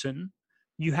person,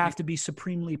 you have to be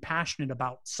supremely passionate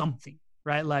about something,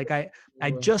 right? Like I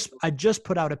just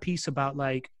put out a piece about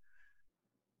like,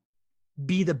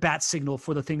 be the bat signal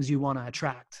for the things you want to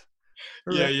attract.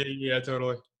 Right? Yeah,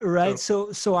 totally. Right.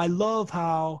 Totally. So I love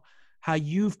how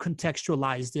you've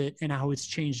contextualized it and how it's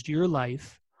changed your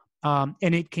life. And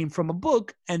it came from a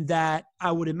book, and that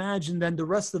I would imagine then the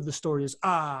rest of the story is,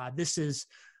 this is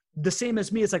the same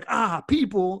as me. It's like,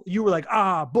 people, you were like,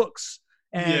 books.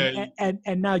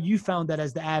 And now you found that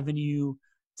as the avenue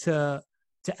to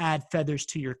add feathers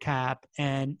to your cap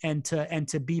and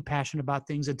to be passionate about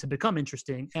things and to become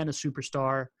interesting and a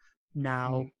superstar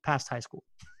now past high school.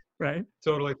 Right.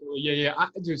 Totally. Yeah.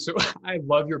 Dude, so I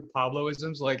love your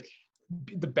Pabloisms, like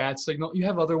the bat signal. You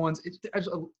have other ones. I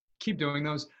keep doing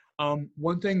those.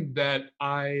 One thing that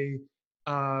I've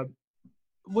kind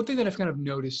of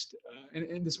noticed,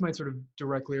 and this might sort of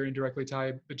directly or indirectly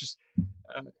tie, but just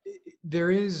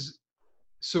there is,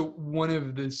 so one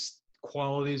of the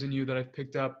qualities in you that I've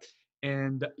picked up,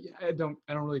 and I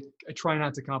try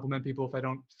not to compliment people if I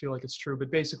don't feel like it's true, but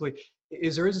basically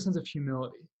is there is a sense of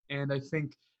humility. And I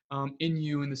think in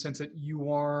you, in the sense that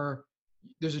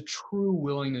there's a true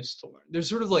willingness to learn. There's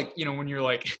sort of like, when you're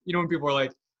like, when people are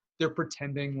like, they're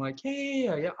pretending like,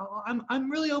 hey, I'm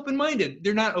really open-minded.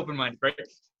 They're not open-minded, right?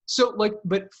 So like,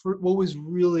 but for what was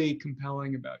really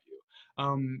compelling about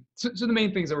you, so the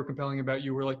main things that were compelling about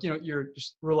you were like, you're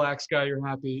just a relaxed guy, you're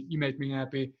happy, you make me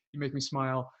happy, you make me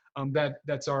smile.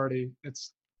 That's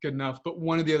good enough. But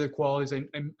one of the other qualities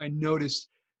I noticed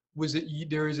was that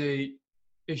there is a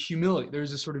humility.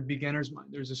 There's a sort of beginner's mind.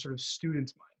 There's a sort of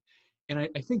student's mind. And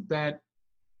I think that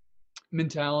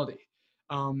mentality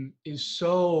is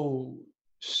so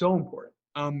important,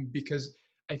 because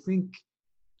I think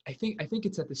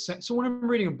it's at the center. So when I'm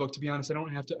reading a book, to be honest, I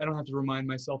don't have to remind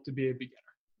myself to be a beginner,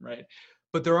 right?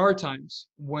 But there are times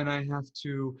when I have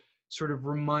to sort of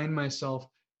remind myself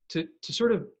to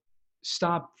sort of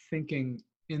stop thinking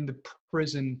in the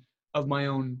prison of my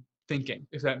own thinking,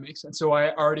 if that makes sense. So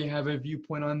I already have a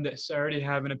viewpoint on this. I already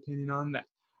have an opinion on that.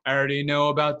 I already know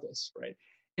about this, right?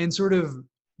 And sort of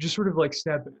just sort of like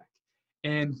step back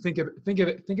and think of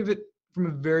it from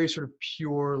a very sort of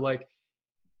pure, like,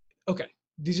 okay,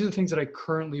 these are the things that I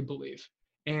currently believe,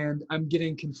 and I'm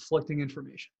getting conflicting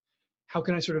information. How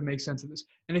can I sort of make sense of this?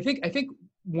 And I think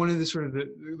one of the sort of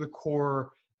the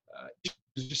core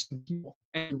issues just in people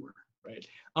anywhere, right?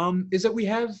 Is that we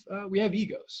have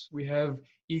egos. We have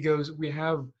egos. We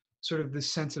have sort of this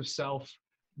sense of self.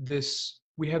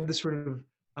 We have this sort of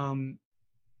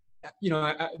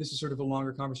this is sort of a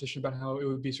longer conversation about how it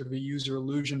would be sort of a user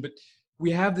illusion, but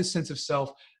we have this sense of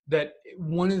self that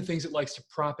one of the things it likes to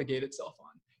propagate itself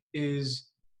on is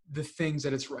the things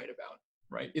that it's right about,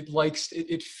 right?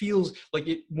 It feels like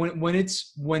it, when it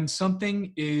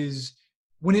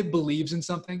believes in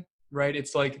something, right?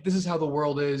 It's like, this is how the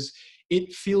world is.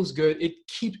 It feels good.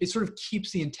 It sort of keeps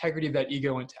the integrity of that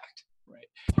ego intact, right?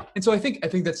 And so I think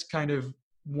that's kind of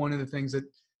one of the things that,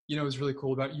 is really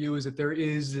cool about you, is that there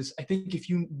is this, I think if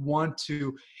you want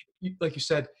to, like you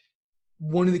said,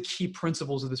 one of the key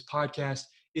principles of this podcast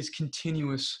is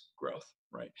continuous growth,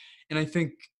 right? And I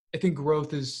think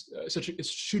growth is it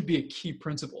should be a key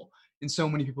principle in so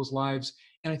many people's lives.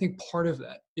 And I think part of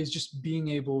that is just being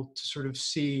able to sort of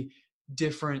see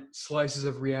different slices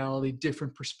of reality,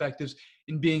 different perspectives,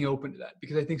 and being open to that.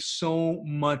 Because I think so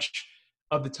much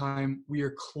of the time we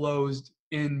are closed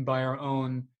in by our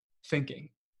own thinking,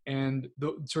 and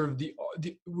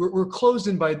we're closed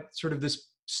in by sort of this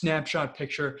snapshot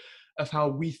picture of how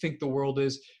we think the world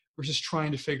is, versus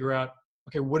trying to figure out,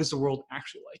 okay, what is the world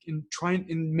actually like? And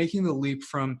making the leap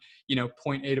from,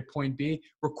 point A to point B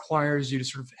requires you to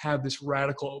sort of have this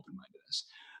radical open-mindedness.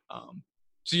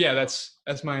 So yeah, that's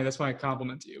my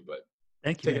compliment to you, but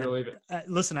thank you. Take it or leave it.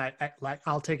 Listen,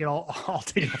 I'll take it all. I'll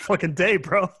take it a fucking day,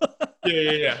 bro.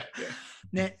 Yeah.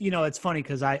 It's funny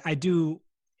because I do,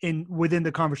 within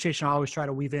the conversation, I always try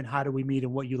to weave in, how do we meet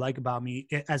and what you like about me,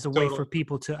 as a way for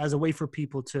people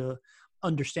to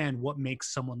understand what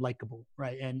makes someone likable,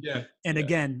 right? And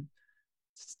again,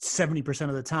 70%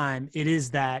 of the time, it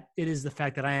is the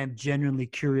fact that I am genuinely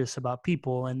curious about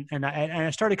people, and I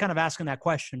started kind of asking that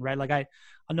question, right? Like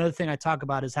another thing I talk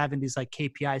about is having these like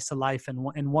KPIs to life,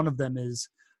 and one of them is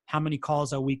how many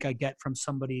calls a week I get from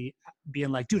somebody being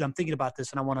like, dude, I'm thinking about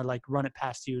this and I want to like run it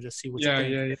past you to see what you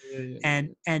think. Yeah.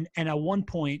 And at one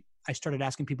point I started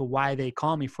asking people why they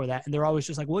call me for that. And they're always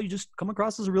just like, well, you just come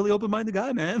across as a really open-minded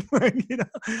guy, man.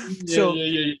 So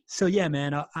yeah,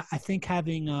 man, I think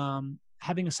having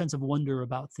a sense of wonder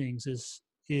about things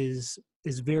is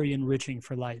very enriching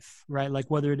for life, right? Like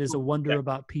whether it is a wonder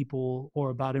about people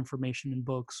or about information in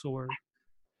books or.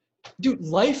 Dude,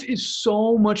 life is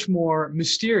so much more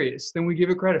mysterious than we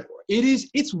give it credit for.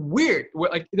 It's weird.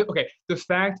 Like, okay, the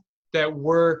fact that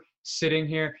we're sitting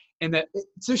here and that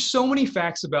there's so many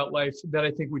facts about life that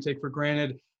I think we take for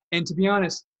granted. And to be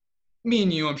honest, me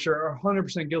and you, I'm sure, are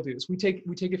 100% guilty of this. We take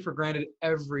it for granted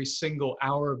every single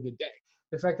hour of the day.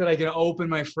 The fact that I can open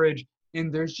my fridge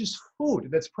and there's just food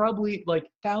that's probably like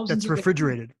thousands. That's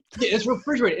refrigerated. Yeah, it's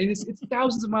refrigerated, and it's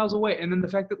thousands of miles away. And then the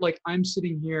fact that like I'm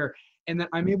sitting here and that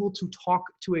I'm able to talk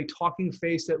to a talking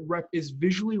face that is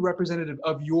visually representative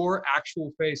of your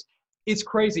actual face, it's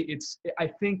crazy. I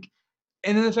think,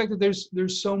 and then the fact that there's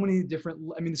so many different.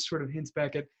 I mean, this sort of hints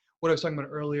back at what I was talking about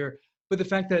earlier. But the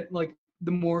fact that like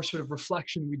the more sort of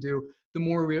reflection we do, the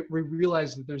more we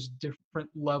realize that there's different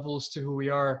levels to who we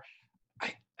are.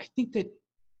 I think it's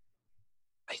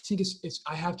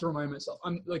I have to remind myself.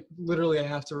 I'm like, literally, I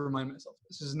have to remind myself.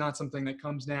 This is not something that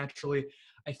comes naturally.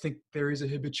 I think there is a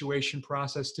habituation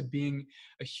process to being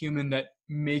a human that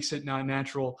makes it not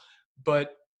natural.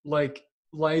 But like,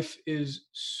 life is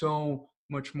so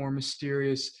much more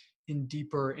mysterious and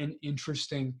deeper and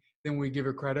interesting than we give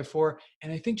it credit for.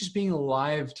 And I think just being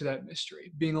alive to that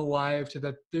mystery, being alive to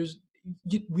that,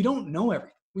 we don't know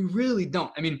everything. We really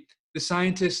don't. I mean, the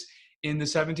scientists in the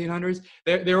 1700s,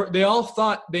 they all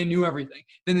thought they knew everything.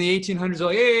 Then the 1800s are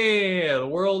like, yeah, the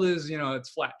world is, it's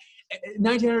flat.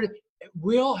 1900,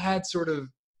 we all had sort of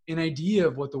an idea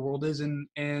of what the world is, and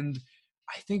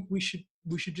I think we should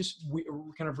just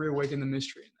kind of reawaken the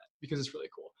mystery in that, because it's really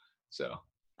cool. So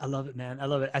I love it, man. I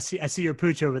love it. I see your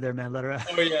pooch over there, man. Let her out.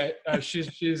 Oh yeah,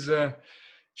 she's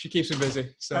she keeps me busy.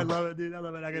 So I love it, dude. I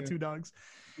love it. I got yeah. 2 dogs.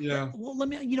 Yeah. Well, let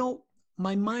me,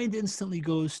 my mind instantly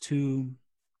goes to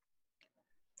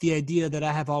the idea that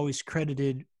I have always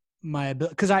credited my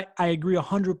ability, because I agree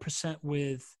 100%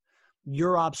 with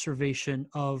your observation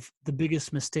of the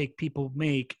biggest mistake people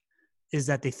make is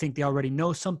that they think they already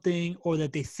know something, or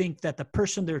that they think that the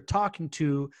person they're talking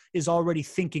to is already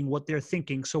thinking what they're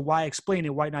thinking. So why explain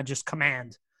it? Why not just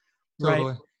command? Right.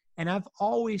 Totally. And I've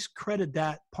always credited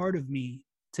that part of me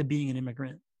to being an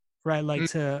immigrant, right? Like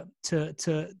do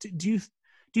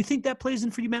you think that plays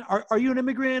in for you, man? Are you an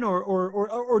immigrant,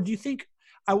 or do you think,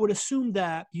 I would assume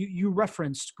that you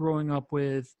referenced growing up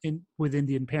with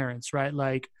Indian parents, right?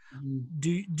 Like,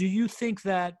 do you think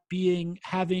that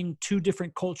having 2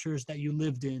 different cultures that you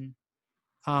lived in,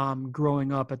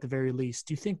 growing up at the very least,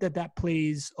 do you think that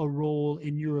plays a role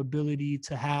in your ability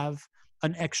to have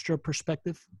an extra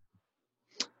perspective?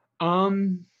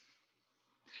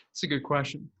 It's a good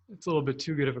question. It's a little bit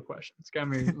too good of a question. It's got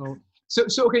me a little,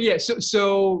 so okay, yeah.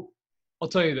 So I'll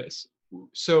tell you this.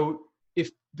 So if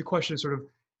the question is sort of,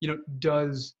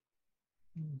 does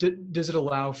it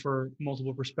allow for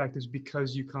multiple perspectives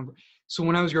because you come? So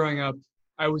when I was growing up,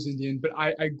 I was Indian, but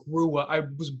I grew up. I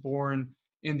was born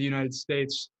in the United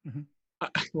States. Mm-hmm.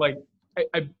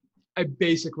 I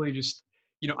basically just,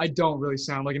 I don't really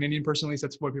sound like an Indian person. At least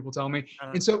that's what people tell me.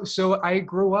 And so I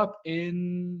grew up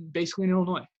basically in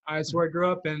Illinois. That's where I grew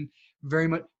up, and very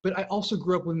much. But I also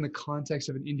grew up within the context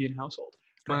of an Indian household.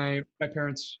 My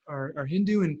parents are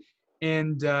Hindu,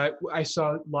 and I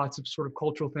saw lots of sort of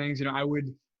cultural things.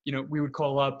 We would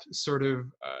call up sort of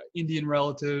Indian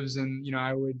relatives, and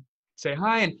I would say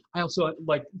hi. And I also,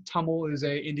 like, Tamil is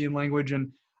a Indian language, and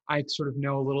I sort of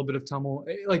know a little bit of Tamil,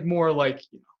 like more like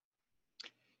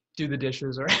do the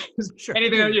dishes or Sure.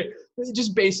 anything.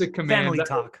 Just basic commands. Family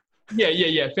talk.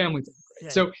 Yeah, family talk.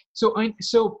 Right? Yeah.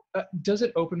 So does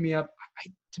it open me up?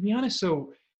 To be honest,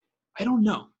 I don't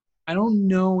know. I don't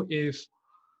know if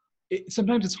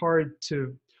sometimes it's hard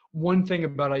to. One thing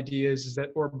about ideas is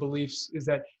that, or beliefs, is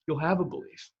that you'll have a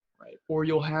belief, right? Or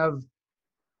you'll have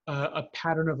a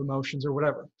pattern of emotions or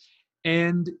whatever,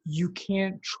 and you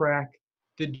can't track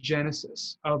the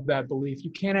genesis of that belief.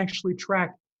 You can't actually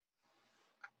track.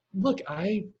 Look,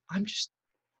 I'm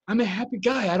a happy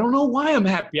guy. I don't know why I'm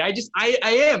happy. I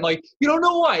am. Like, you don't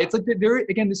know why. It's like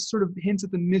again, this sort of hints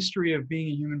at the mystery of being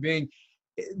a human being.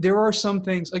 There are some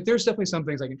things, like there's definitely some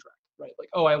things I can track, right? Like,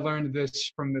 oh, I learned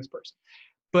this from this person.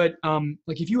 But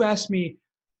like if you ask me,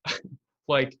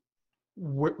 like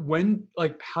when,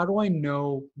 like, how do I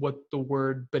know what the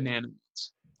word banana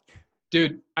means?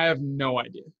 Dude, I have no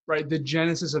idea, right? The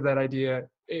genesis of that idea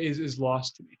is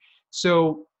lost to me.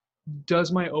 So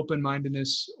does my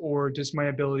open-mindedness, or does my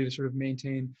ability to sort of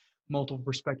maintain multiple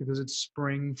perspectives, does it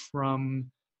spring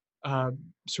from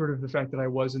sort of the fact that I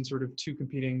was in sort of 2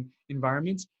 competing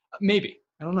environments? Maybe.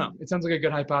 I don't know. It sounds like a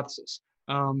good hypothesis.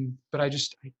 But I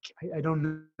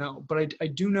don't know. But I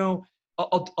do know.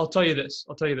 I'll tell you this.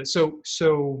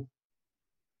 So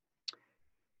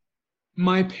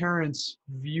my parents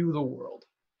view the world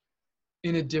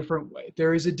in a different way.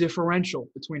 There is a differential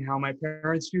between how my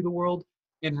parents view the world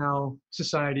and how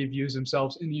society views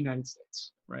themselves in the United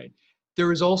States, right?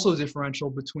 There is also a differential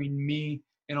between me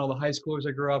and all the high schoolers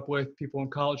I grew up with, people in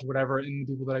college, whatever, and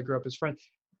the people that I grew up as friends.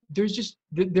 There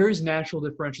is natural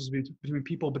differentials between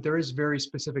people, but there is very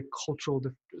specific cultural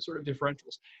sort of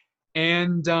differentials.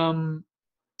 And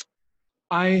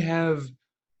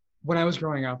when I was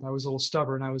growing up, I was a little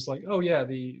stubborn. I was like, oh yeah,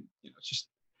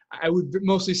 I would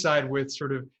mostly side with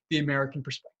sort of the American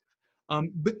perspective.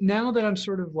 But now that I'm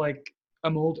sort of like,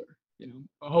 I'm older,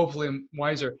 hopefully I'm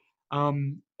wiser.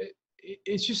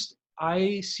 It's just,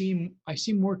 I see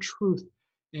more truth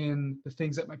in the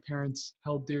things that my parents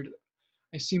held dear to them.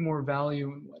 I see more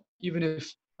value in what, even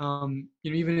if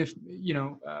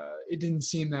it didn't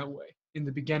seem that way in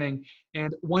the beginning.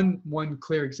 And one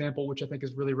clear example, which I think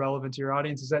is really relevant to your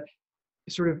audience, is that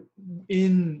sort of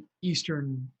in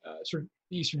Eastern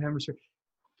Hemisphere,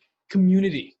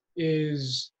 community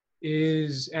is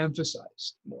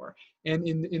emphasized more, and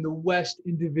in the West,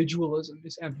 individualism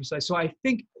is emphasized. So I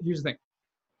think, here's the thing.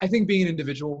 I think being an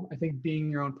individual, I think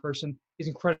being your own person is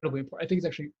incredibly important. I think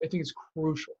it's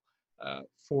crucial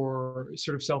for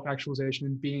sort of self-actualization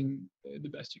and being the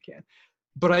best you can.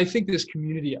 But I think this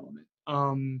community element,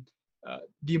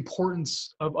 the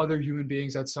importance of other human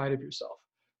beings outside of yourself,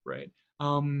 right?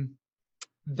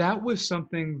 That was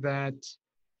something that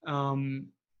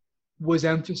was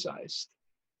emphasized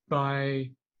by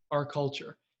our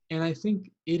culture, and I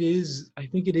think it is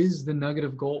the nugget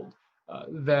of gold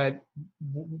that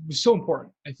was so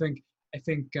important. I think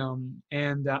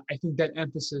that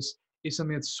emphasis is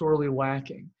something that's sorely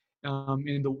lacking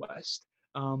in the West.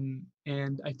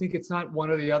 And I think it's not one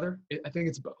or the other. I think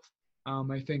it's both.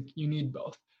 I think you need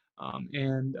both.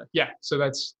 So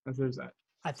there's that.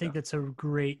 I think that's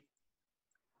it's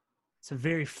a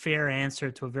very fair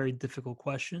answer to a very difficult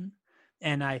question.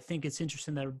 And I think it's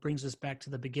interesting that it brings us back to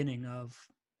the beginning of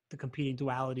the competing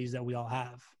dualities that we all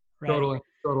have. Right?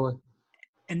 Totally.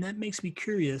 And that makes me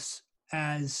curious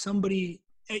as somebody,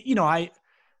 I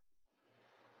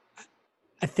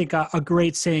think a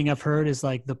great saying I've heard is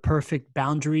like the perfect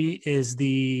boundary is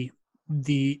the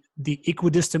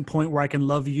equidistant point where I can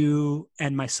love you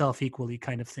and myself equally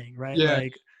kind of thing. Right. Yeah.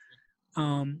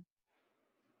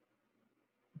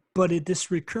 But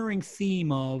this recurring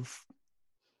theme of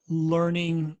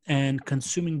learning and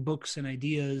consuming books and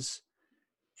ideas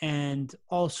and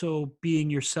also being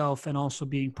yourself and also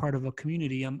being part of a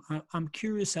community. I'm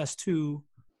curious as to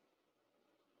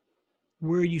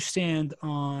where you stand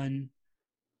on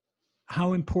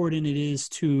how important it is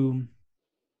to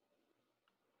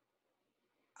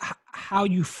how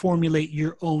you formulate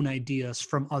your own ideas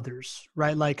from others,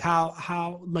 right? Like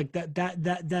how like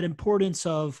that importance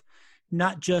of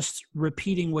not just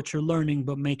repeating what you're learning,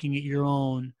 but making it your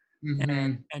own.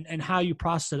 Mm-hmm. And how you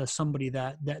process it as somebody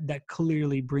that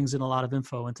clearly brings in a lot of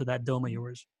info into that dome of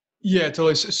yours. Yeah,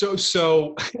 totally.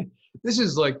 So this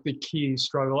is like the key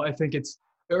struggle. I think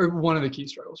or one of the key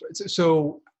struggles, right?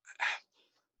 So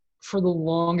for the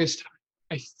longest time,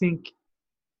 I think,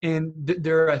 and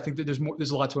I think that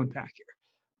there's a lot to unpack here,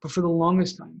 but for the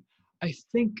longest time, I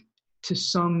think to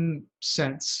some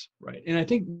sense, right? And I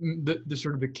think the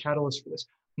sort of the catalyst for this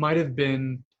might have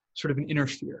been sort of an inner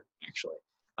fear, actually.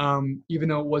 Even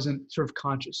though it wasn't sort of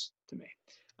conscious to me,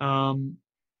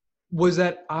 was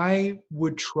that I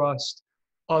would trust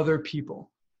other people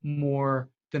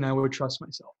more than I would trust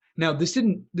myself. Now,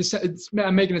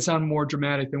 I'm making it sound more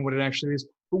dramatic than what it actually is,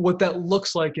 but what that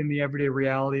looks like in the everyday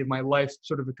reality of my life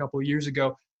sort of a couple of years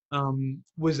ago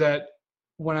was that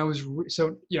when I was,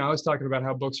 I was talking about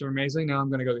how books are amazing. Now I'm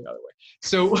going to go the other way.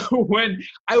 So when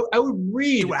I would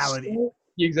read duality.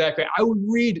 Exactly. I would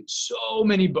read so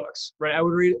many books, right? I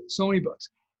would read so many books.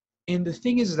 And the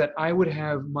thing is that I would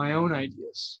have my own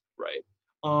ideas, right?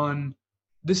 On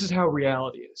this is how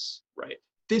reality is, right?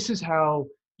 This is how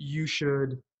you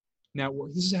should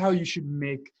network. This is how you should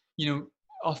make,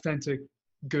 authentic,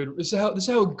 good. This is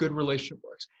how a good relationship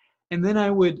works. And then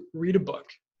I would read a book,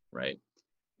 right?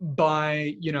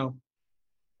 By,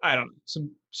 I don't know, some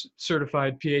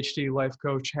certified PhD life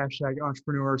coach,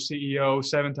 #entrepreneur, CEO,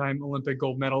 7-time Olympic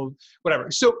gold medal, whatever.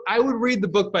 So I would read the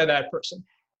book by that person.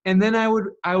 And then I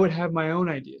would have my own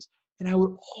ideas. And I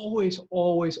would always,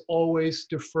 always, always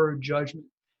defer judgment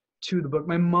to the book.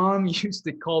 My mom used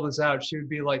to call this out. She would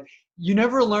be like, you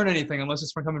never learn anything unless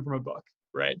it's coming from a book,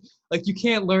 right? Like you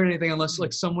can't learn anything unless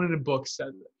like someone in a book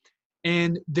says it.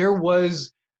 And there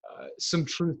was some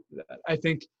truth to that. I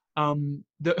think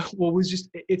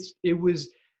it was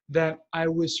that I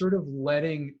was sort of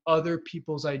letting other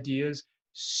people's ideas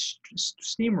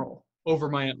steamroll over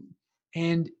my own.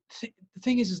 And the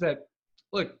thing is that,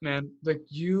 look, man, like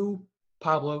you,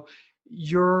 Pablo,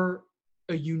 you're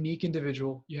a unique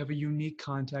individual. You have a unique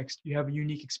context. You have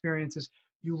unique experiences.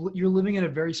 You're living at a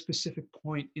very specific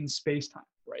point in space-time,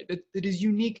 right? That is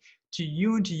unique to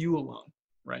you and to you alone,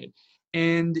 right?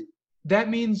 And that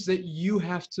means that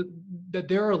that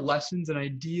there are lessons and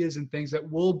ideas and things that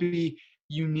will be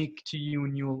unique to you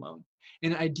and you alone.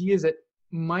 And ideas that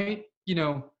might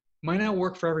not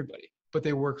work for everybody, but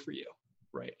they work for you,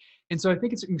 right? And so I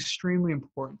think it's extremely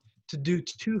important to do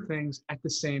two things at the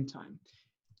same time.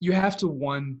 You have to,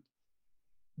 one,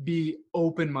 be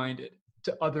open-minded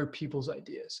to other people's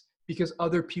ideas, because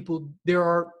there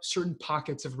are certain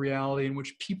pockets of reality in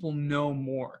which people know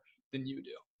more than you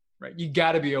do, right? You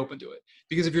got to be open to it,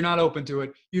 because if you're not open to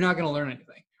it, you're not going to learn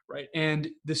anything, right? And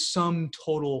the sum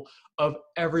total of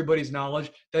everybody's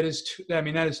knowledge, that is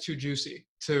too juicy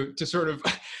to sort of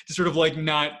like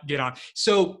not get on.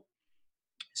 So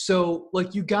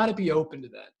like you got to be open to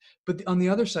that. But on the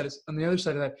other side of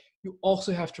that, you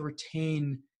also have to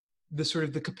retain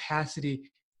the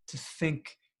capacity to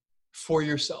think for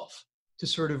yourself, to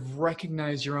sort of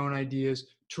recognize your own ideas,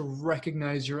 to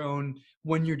recognize your own,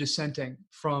 when you're dissenting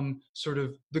from sort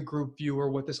of the group view, or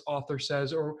what this author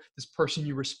says, or this person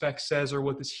you respect says, or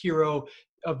what this hero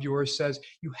of yours says.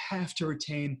 You have to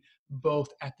retain both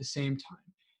at the same time.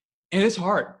 And it's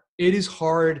hard. It is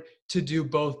hard to do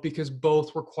both, because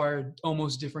both require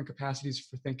almost different capacities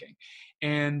for thinking.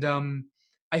 And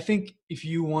I think if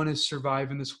you want to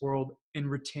survive in this world and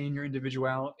retain your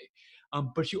individuality,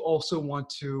 but you also want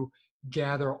to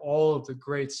gather all of the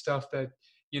great stuff that,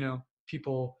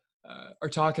 people are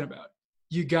talking about.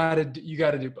 You gotta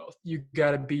do both. You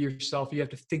gotta be yourself. You have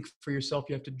to think for yourself.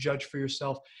 You have to judge for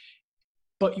yourself.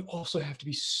 But you also have to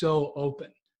be so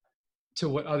open to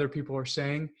what other people are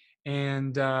saying,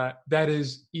 and that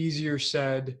is easier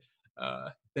said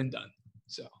than done.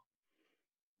 So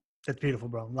that's beautiful,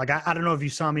 bro. Like, I don't know if you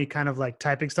saw me kind of like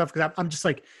typing stuff, because I'm just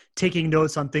like taking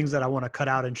notes on things that I want to cut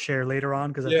out and share later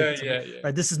on. Because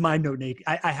right, this is my note, Nate.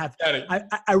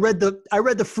 I read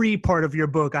the free part of your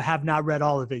book. I have not read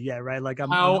all of it yet. Right? Like,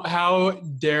 how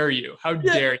dare you? How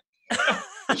dare you?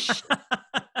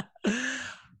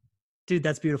 Dude,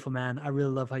 that's beautiful, man. I really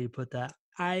love how you put that.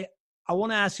 I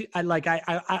want to ask you. I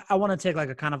want to take like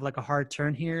a kind of like a hard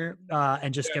turn here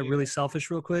and just get really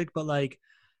selfish real quick. But like,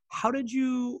 how did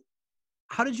you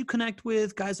connect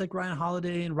with guys like Ryan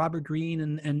Holiday and Robert Greene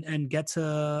and get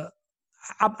to?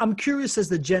 I'm curious as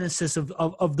the genesis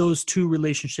of those two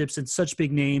relationships and such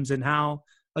big names, and how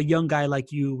a young guy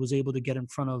like you was able to get in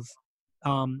front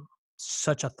of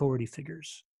such authority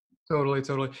figures. Totally.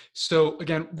 So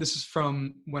again, this is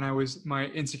from when I was my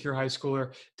insecure high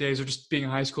schooler days, or just being a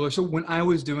high schooler. So when I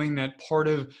was doing that, part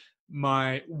of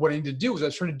what I needed to do was I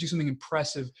was trying to do something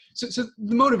impressive. So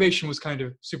the motivation was kind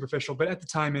of superficial, but at the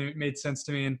time it made sense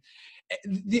to me. And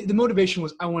the motivation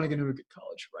was I want to get into a good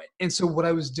college, right? And so what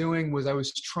I was doing was I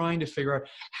was trying to figure out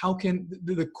how can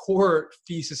the core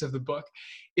thesis of the book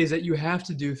is that you have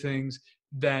to do things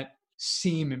that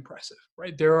seem impressive,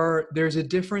 right? There's a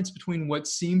difference between what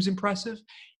seems impressive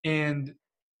and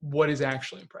what is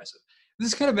actually impressive. This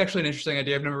is kind of actually an interesting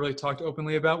idea I've never really talked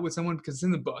openly about with someone, because it's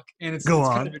in the book, and it's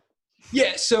kind of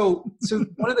so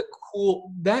one of the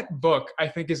that book I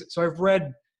think is, so I've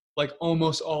read like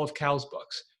almost all of Cal's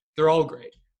books. They're all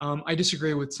great. I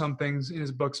disagree with some things in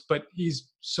his books, but he's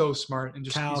so smart and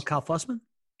just Cal Fussman?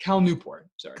 Cal Newport.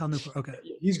 Sorry. Cal Newport. Okay.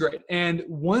 He's great. And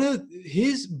one of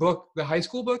his book, the high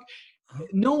school book,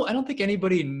 no, I don't think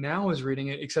anybody now is reading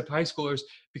it except high schoolers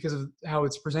because of how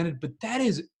it's presented. But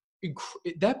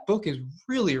that book is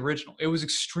really original. It was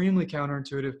extremely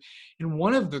counterintuitive. And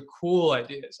one of the cool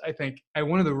ideas, I think,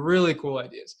 one of the really cool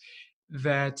ideas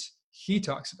that he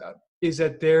talks about is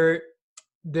that there,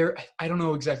 I don't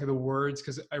know exactly the words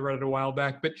because I read it a while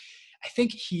back, but I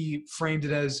think he framed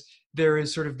it as there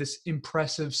is sort of this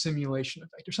impressive simulation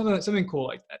effect or something cool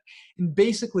like that. And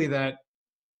basically that,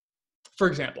 for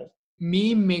example,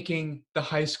 me making the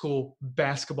high school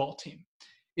basketball team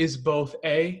is both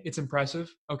A, it's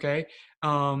impressive, okay?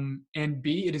 And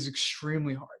B, it is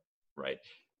extremely hard, right?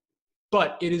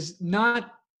 But it's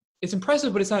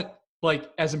impressive, but it's not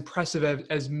like as impressive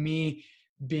as me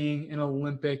being an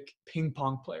Olympic ping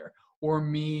pong player or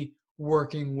me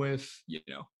working with,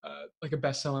 like a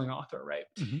best-selling author, right?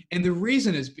 Mm-hmm. And the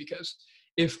reason is because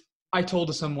if I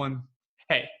told someone,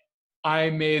 hey, I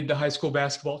made the high school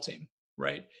basketball team,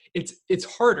 right? It's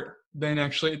harder than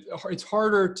actually, it's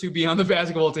harder to be on the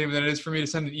basketball team than it is for me to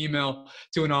send an email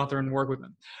to an author and work with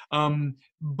them.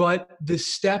 But the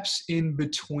steps in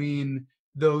between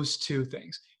those two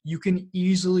things, you can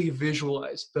easily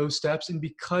visualize those steps. And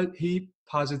because he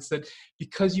posits that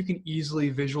because you can easily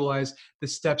visualize the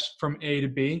steps from A to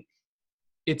B,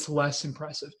 it's less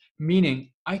impressive.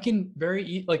 Meaning I can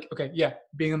being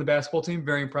on the basketball team,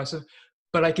 very impressive,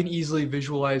 but I can easily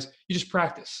visualize, you just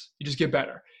practice, you just get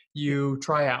better, you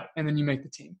try out, and then you make the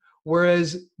team.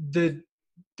 Whereas the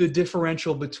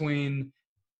differential between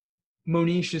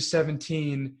Monish is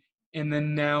 17 and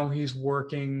then now he's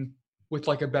working with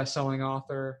like a best-selling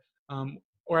author,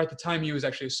 or at the time he was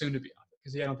actually a soon-to-be author,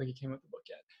 because I don't think he came with the book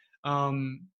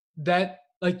yet.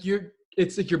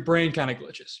 It's like your brain kind of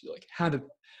glitches. You're like, how did?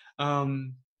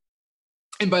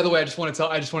 And by the way, I just want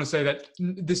to say that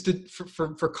this did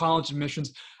for college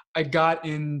admissions. I got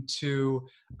into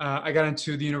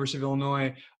the University of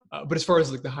Illinois, but as far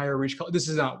as like the higher reach, this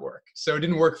does not work. So it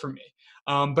didn't work for me.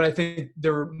 But I think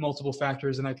there were multiple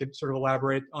factors, and I could sort of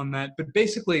elaborate on that. But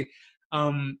basically,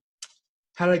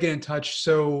 how did I get in touch?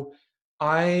 So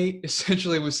I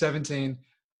essentially was 17.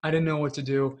 I didn't know what to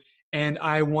do. And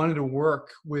I wanted to work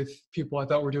with people I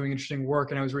thought were doing interesting work.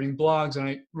 And I was reading blogs, and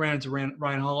I ran into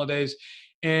Ryan Holidays,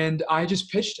 and I just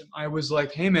pitched him. I was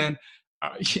like, hey, man,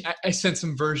 I sent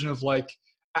some version of like,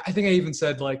 I think I even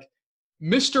said like,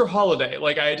 Mr. Holiday.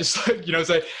 Like I just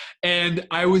say, and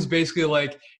I was basically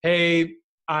like, hey,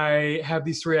 I have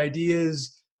these 3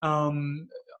 ideas.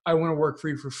 I want to work for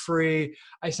you for free.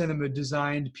 I sent him a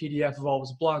designed PDF of all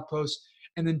his blog posts.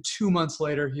 And then 2 months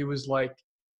later, he was like,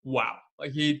 wow.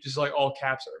 Like he just like all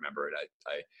caps. I remember it.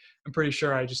 I'm pretty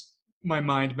sure my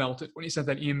mind melted when he sent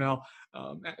that email,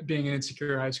 being an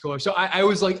insecure high schooler. So I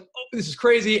was like, oh, this is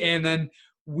crazy. And then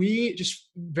it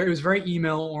was very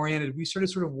email oriented. We started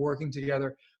sort of working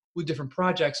together with different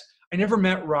projects. I never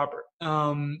met Robert.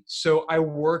 So I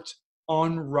worked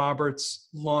on Robert's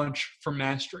launch for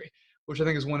Mastery, which I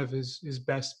think is one of his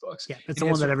best books. Yeah, it's the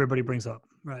one that everybody brings up,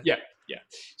 right? Yeah, yeah.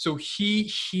 So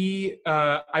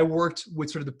I worked with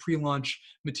sort of the pre-launch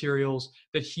materials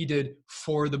that he did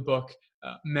for the book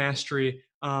Mastery.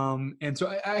 And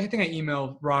so I think I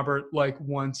emailed Robert like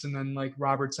once, and then like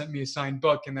Robert sent me a signed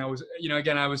book, and that was,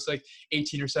 again, I was like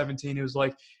 18 or 17. It was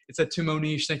like, it's at To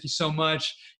Monish. Thank you so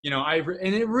much.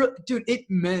 Dude, it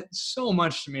meant so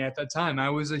much to me at that time. I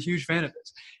was a huge fan of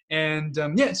this. And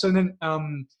so then,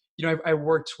 I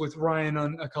worked with Ryan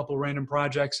on a couple of random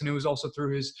projects, and it was also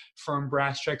through his firm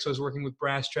Brass Check. So I was working with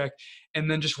Brass Check.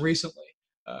 And then just recently,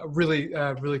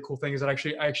 really cool thing is that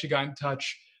I actually got in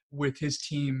touch with his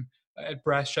team at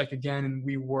Brass Check again, and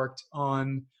we worked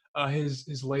on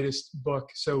his latest book.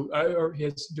 So or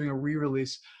he's doing a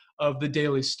re-release of The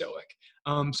Daily Stoic.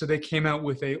 So they came out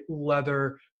with a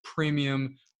leather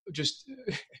premium, just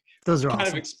those are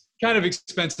awesome. Kind of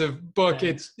expensive book.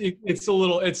 Yeah.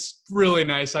 It's really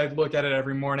nice. I look at it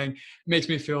every morning. It makes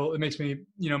me,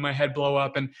 my head blow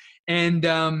up. And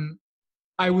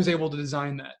I was able to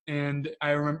design that. And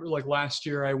I remember like last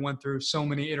year I went through so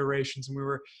many iterations, and we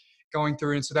were going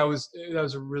through. And so that was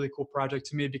a really cool project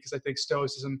to me, because I think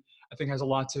Stoicism, has a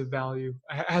lot to value,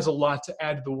 has a lot to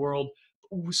add to the world.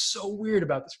 What was so weird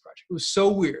about this project,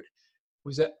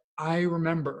 was that I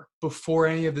remember before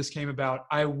any of this came about,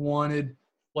 I wanted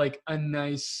like a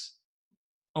nice,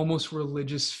 almost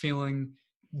religious feeling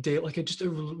day, like just a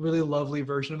really lovely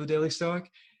version of the Daily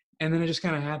Stoic. And then it just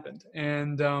kind of happened.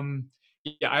 And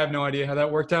I have no idea how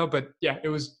that worked out, but yeah, it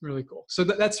was really cool. So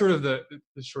that's sort of the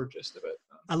short gist of it.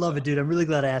 I love it, dude. I'm really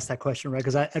glad I asked that question, right?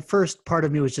 Because at first part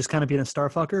of me was just kind of being a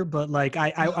starfucker, but like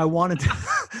I wanted to,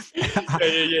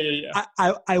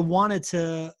 I wanted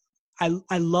to,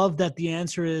 I love that the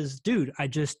answer is, dude, I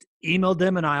just emailed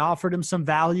them and I offered them some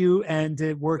value, and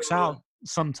it works out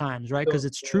sometimes, right? Because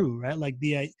it's true, right? Like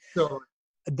I don't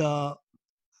know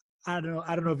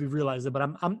if you've realized it, but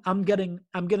I'm getting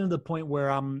to the point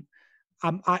where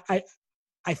I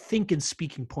think in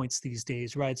speaking points these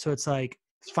days, right? So it's like,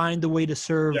 find a way to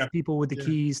serve people with the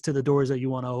keys to the doors that you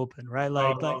want to open, right?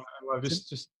 Like,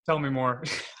 just tell me more.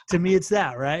 To me, it's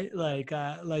that, right? Like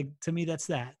to me, that's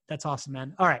that. That's awesome,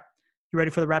 man. All right. You ready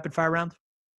for the rapid fire round?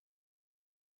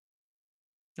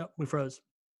 No, we froze.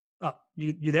 Oh,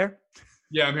 you there?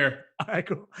 Yeah, I'm here. All right,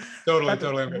 cool. Totally,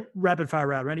 I'm here. Rapid fire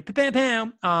round. Ready?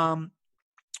 Pam.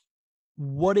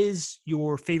 What is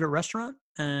your favorite restaurant,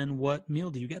 and what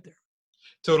meal do you get there?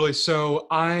 Totally. So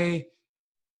I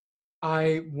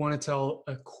want to tell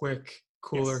a quick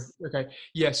cooler. Yes. Okay.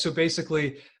 Yeah. So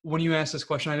basically, when you asked this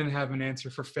question, I didn't have an answer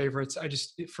for favorites. I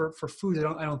just, for food,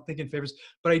 I don't think in favorites,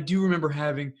 but I do remember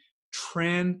having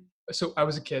so I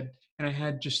was a kid, and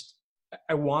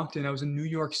I walked in, I was in New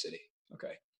York City.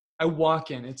 Okay. I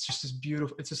walk in, it's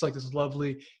just like this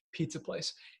lovely pizza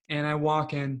place. And I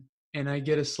walk in and I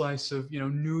get a slice of,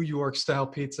 New York style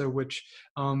pizza, which,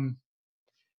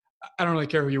 I don't really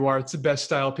care who you are. It's the best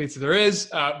style pizza there is.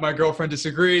 My girlfriend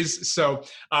disagrees. So,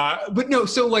 but no,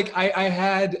 so like I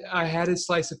had a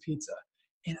slice of pizza,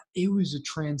 and it was a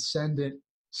transcendent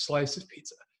slice of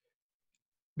pizza.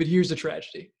 But here's the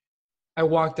tragedy. I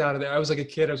walked out of there. I was like a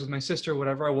kid. I was with my sister,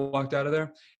 whatever. I walked out of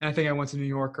there. And I think I went to New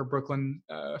York or Brooklyn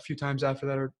a few times after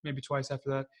that, or maybe twice after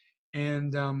that.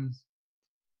 And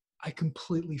I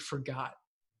completely forgot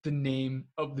the name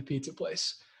of the pizza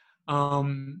place.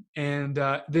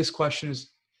 This question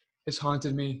has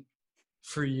haunted me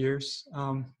for years.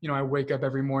 I wake up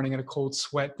every morning in a cold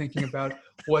sweat thinking about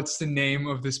what's the name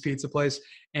of this pizza place.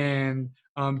 And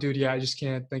dude, yeah, I just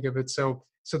can't think of it. So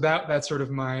that's sort of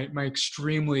my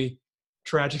extremely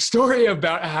tragic story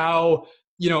about how,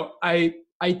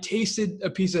 I tasted a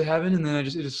piece of heaven, and then it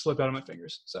just slipped out of my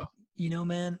fingers. So.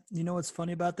 Man, what's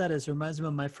funny about that is it reminds me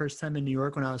of my first time in New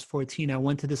York when I was 14. I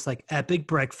went to this like epic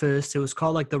breakfast. It was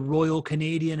called like the Royal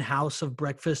Canadian House of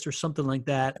Breakfast or something like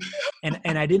that. And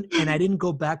I didn't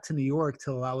go back to New York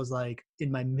till I was like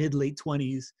in my late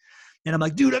 20s. And I'm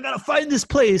like, dude, I got to find this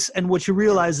place. And what you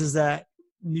realize is that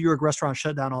New York restaurants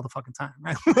shut down all the fucking time,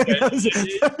 right? That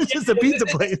was just a pizza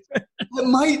place.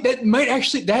 That might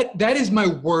actually, that is my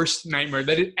worst nightmare,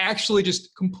 that it actually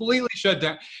just completely shut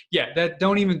down. Yeah, that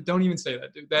don't even say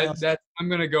that, dude. That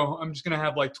I'm just gonna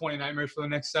have like 20 nightmares for the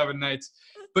next 7 nights.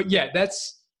 But yeah,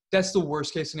 that's the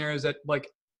worst case scenario, is that like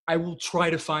I will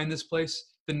try to find this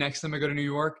place the next time I go to New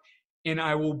York, and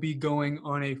I will be going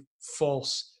on a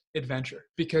false adventure,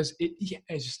 because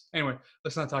it's just, anyway,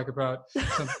 let's not talk about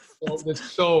something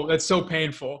that's so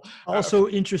painful. Also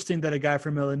interesting that a guy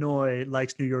from Illinois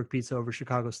likes New York pizza over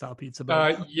Chicago style pizza,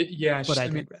 but yeah, but I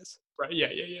mean, digress. right.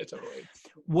 Yeah, totally.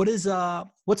 What's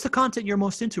the content you're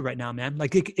most into right now, man?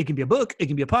 Like it can be a book, it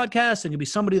can be a podcast, and it can be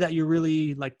somebody that you're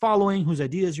really like following, whose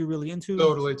ideas you're really into.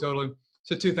 Totally.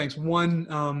 So two things.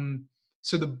 One,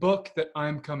 so the book that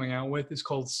I'm coming out with is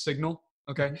called Signal.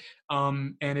 Okay.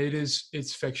 And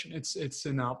it's fiction. It's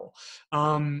a novel.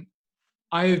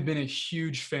 I have been a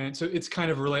huge fan. So it's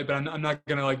kind of related, but I'm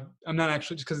not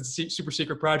actually, just because it's a super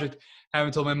secret project. I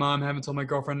haven't told my mom, haven't told my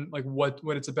girlfriend like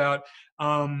what it's about.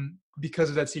 Because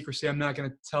of that secrecy, I'm not going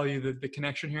to tell you the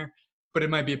connection here, but it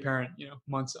might be apparent,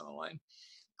 months down the line.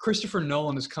 Christopher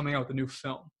Nolan is coming out with a new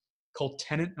film called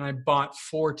Tenet, and I bought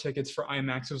 4 tickets for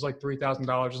IMAX. It was like $3,000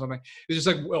 or something. It was just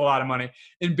like a lot of money.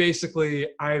 And basically,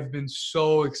 I've been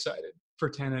so excited for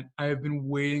Tenet. I have been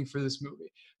waiting for this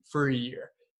movie for a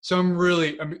year. So I'm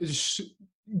just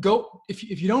go, if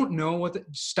you don't know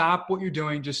stop what you're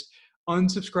doing, just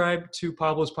unsubscribe to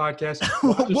Pablo's podcast.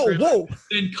 Whoa.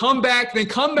 Then come back,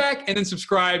 and then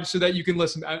subscribe so that you can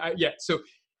listen.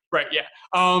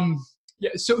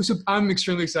 So I'm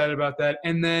extremely excited about that.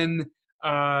 And then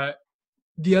the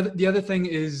other thing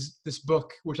is this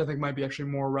book, which I think might be actually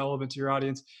more relevant to your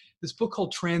audience. This book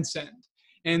called Transcend,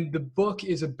 and the book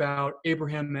is about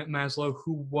Abraham Maslow,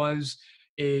 who was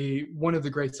one of the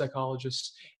great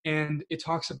psychologists, and it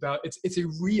talks about it's a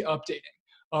re-updating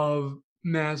of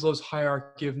Maslow's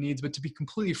hierarchy of needs. But to be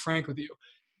completely frank with you,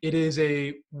 it is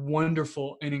a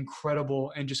wonderful and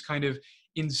incredible and just kind of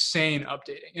insane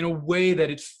updating in a way that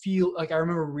it feel like I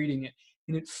remember reading it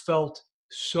and it felt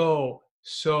so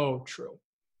true.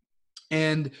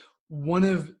 And one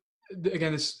of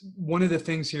the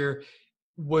things here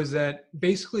was that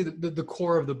basically the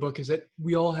core of the book is that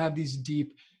we all have these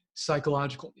deep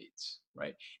psychological needs,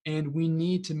 right? And we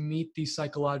need to meet these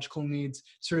psychological needs,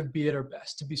 sort of be at our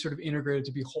best, to be sort of integrated,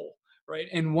 to be whole, right?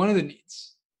 And one of the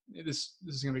needs, this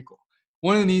is going to be cool.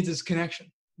 One of the needs is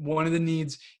connection. One of the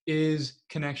needs is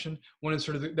connection.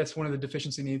 That's one of the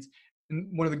deficiency needs. And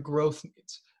one of the growth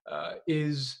needs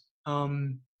is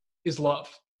love,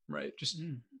 right? Just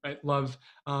right, love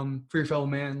for your fellow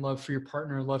man, love for your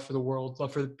partner, love for the world,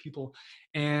 love for the people.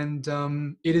 And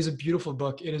it is a beautiful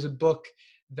book. It is a book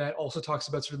that also talks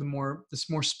about sort of the more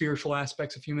spiritual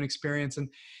aspects of human experience. And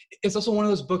it's also one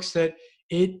of those books that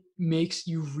it makes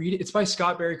you read it. It's by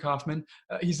Scott Barry Kaufman.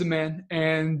 He's the man.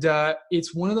 And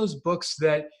it's one of those books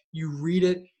that you read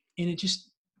it and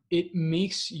it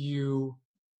makes you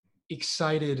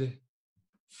excited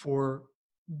for,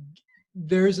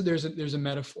 there's a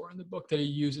metaphor in the book that he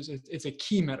uses. It's a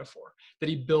key metaphor that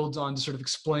he builds on to sort of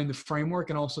explain the framework,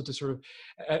 and also to sort of,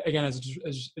 again, as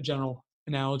a general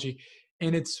analogy.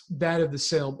 And it's that of the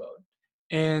sailboat.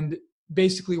 And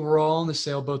basically we're all in the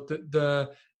sailboat.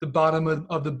 The bottom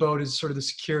of the boat is sort of the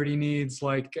security needs,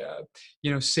 like,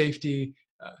 safety,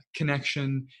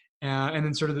 connection, and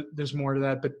then sort of there's more to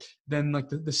that. But then like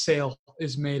the sail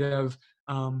is made of,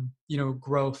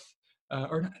 growth,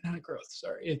 or not growth,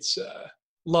 sorry. It's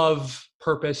love,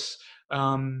 purpose,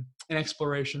 and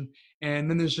exploration. And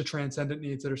then there's the transcendent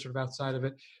needs that are sort of outside of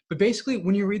it. But basically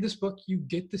when you read this book, you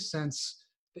get the sense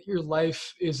that your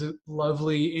life is a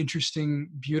lovely, interesting,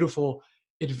 beautiful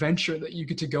adventure that you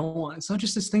get to go on. It's not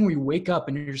just this thing where you wake up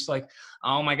and you're just like,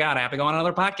 oh my God, I have to go on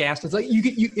another podcast. It's like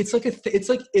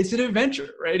it's an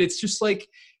adventure, right? It's just like,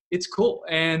 it's cool.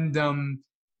 And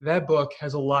that book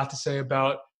has a lot to say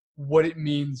about what it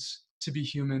means to be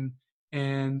human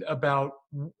and about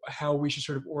how we should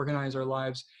sort of organize our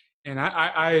lives. And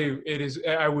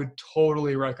I would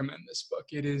totally recommend this book.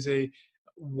 It is a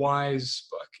wise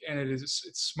book, and it's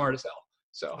smart as hell.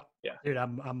 So yeah, dude,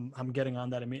 I'm getting on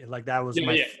that immediately. Like that was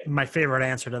my favorite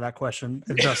answer to that question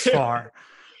thus far.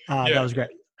 That was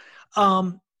great.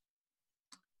 I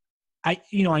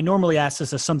normally ask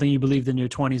this as something you believed in your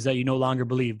 20s that you no longer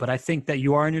believe, but I think that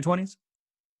you are in your 20s.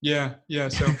 Yeah.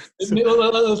 So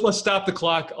let's stop the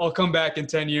clock. I'll come back in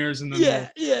 10 years and then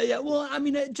yeah. Well, I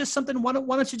mean, just something. Why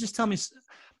don't you just tell me?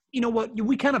 You know what?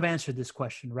 We kind of answered this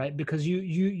question, right? Because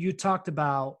you talked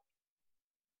about,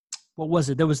 what was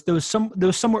it? There was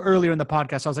somewhere earlier in the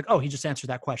podcast. I was like, oh, he just answered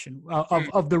that question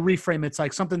of the reframe. It's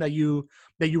like something that you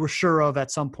were sure of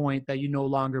at some point that you no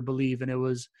longer believe, and it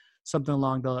was something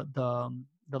along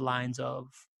the lines of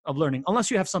learning.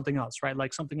 Unless you have something else, right?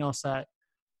 Like something else that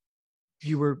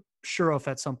you were sure of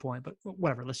at some point. But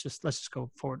whatever. Let's just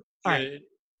go forward. All right.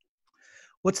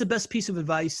 What's the best piece of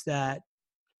advice that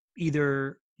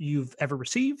either you've ever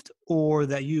received or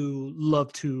that you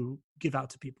love to give out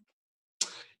to people?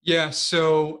 Yeah.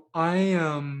 So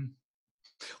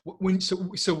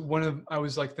so one of I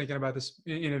was like thinking about this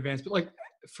in advance, but like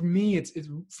for me, it's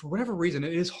for whatever reason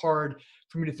it is hard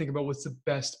for me to think about what's the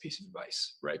best piece of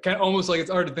advice, right? Kind of almost like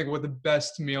it's hard to think of what the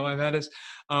best meal I've had is.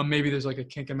 Maybe there's like a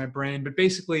kink in my brain, but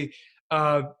basically,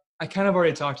 uh, I kind of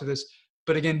already talked to this,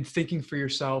 but again, thinking for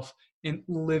yourself and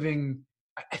living.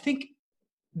 I think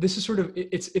this is sort of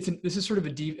this is sort of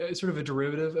it's sort of a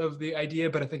derivative of the idea,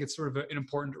 but I think it's sort of an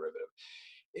important derivative.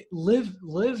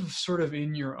 Live sort of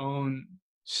in your own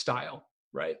style,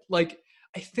 right? Like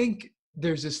I think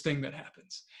there's this thing that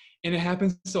happens, and it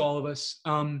happens to all of us,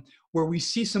 where we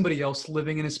see somebody else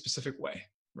living in a specific way,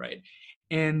 right?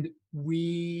 And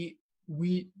we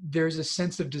there's a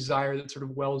sense of desire that sort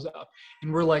of wells up,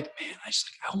 and we're like, man,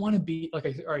 I want to be like.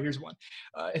 All right, here's one.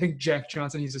 I think Jack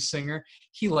Johnson. He's a singer.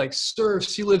 He like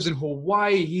surfs. He lives in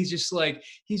Hawaii. He's just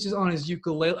on his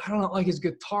ukulele. I don't like his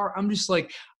guitar. I'm just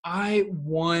like,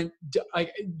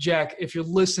 Jack, if you're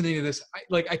listening to this,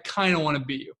 I kind of want to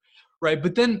be you, right?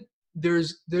 But then there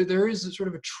is a sort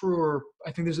of a truer.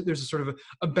 I think there's a sort of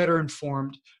a better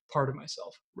informed part of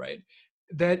myself, right?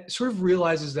 That sort of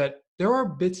realizes that there are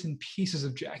bits and pieces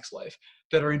of Jack's life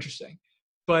that are interesting,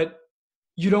 but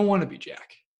you don't want to be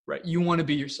Jack, right? You want to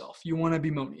be yourself. You want to be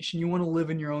Monish, and you want to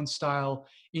live in your own style,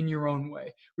 in your own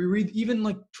way. We read even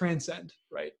like Transcend,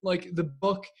 right? Like the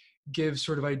book gives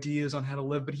sort of ideas on how to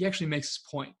live, but he actually makes this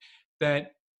point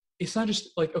that it's not just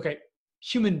like, okay,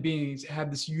 human beings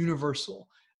have this universal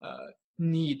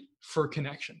need for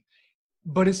connection,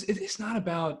 but it's not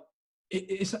about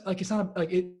it's not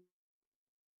like it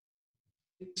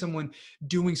someone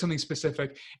doing something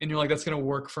specific and you're like, that's going to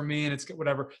work for me and it's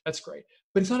whatever, that's great,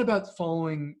 but it's not about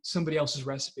following somebody else's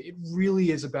recipe. It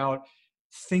really is about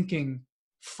thinking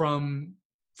from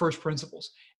first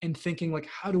principles and thinking like,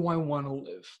 how do I want to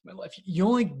live my life? You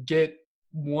only get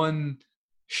one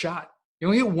shot. You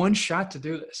only get one shot to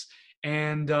do this.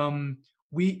 And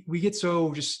we get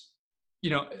so just,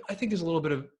 I think there's a little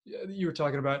bit of, you were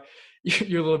talking about,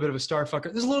 you're a little bit of a star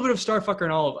fucker. There's a little bit of star fucker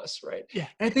in all of us, right? Yeah.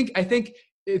 And I think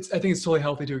it's totally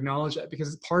healthy to acknowledge that,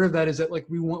 because part of that is that like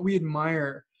we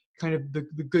admire kind of the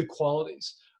good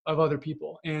qualities of other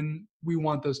people, and we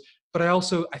want those. But I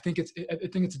think it's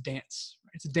a dance.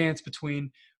 Right? It's a dance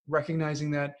between recognizing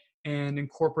that and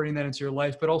incorporating that into your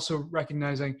life, but also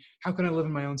recognizing, how can I live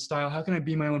in my own style? How can I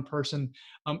be my own person?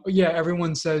 Yeah,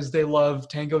 everyone says they love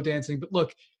tango dancing, but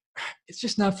look, it's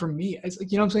just not for me. It's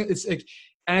like, what I'm saying? It's like,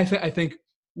 and I think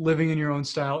living in your own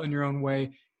style, in your own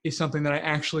way, is something that I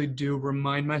actually do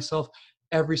remind myself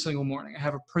every single morning. I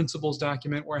have a principles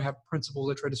document where I have principles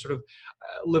I try to sort of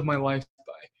live my life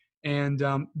by. And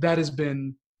that has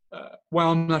been,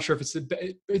 while I'm not sure if it's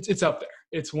up there.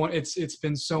 It's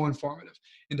been so informative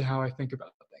into how I think about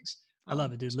things. I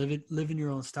love it, dude. Live in your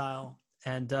own style.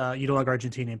 And you don't like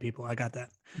Argentinian people. I got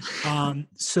that.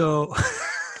 So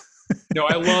no,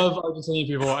 I love Argentinian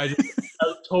people.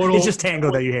 It's just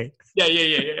tango that you hate.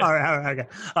 Yeah. All right. Okay.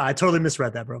 I totally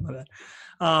misread that, bro. My bad.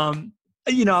 I'm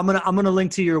gonna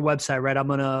link to your website, right? I'm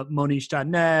gonna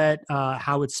Monish.net,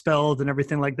 how it's spelled and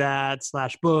everything like that,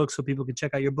 /book, so people can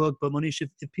check out your book. But Monish, if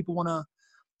people wanna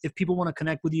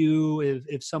connect with you,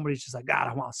 if somebody's just like, God,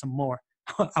 I want some more,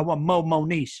 I want more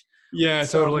Monish. Yeah,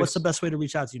 so totally. What's the best way to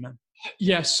reach out to you, man?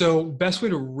 Yeah, so best way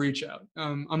to reach out.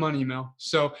 I'm on email.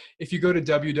 So if you go to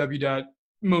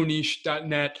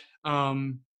www.monish.net,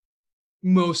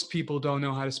 most people don't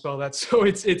know how to spell that. So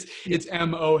it's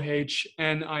MOHNISH.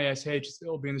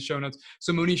 It'll be in the show notes.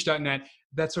 So Monish.net,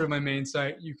 that's sort of my main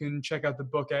site. You can check out the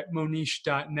book at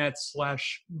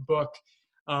monish.net/book.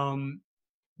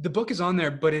 The book is on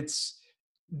there, but it's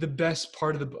the best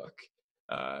part of the book.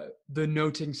 The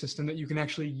noting system that you can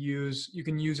actually use. You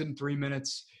can use it in 3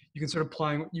 minutes. You can start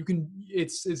applying.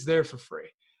 It's there for free.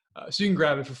 So you can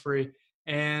grab it for free.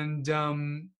 And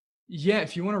yeah,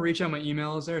 if you want to reach out, my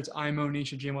email is there. It's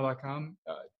imonish@gmail.com.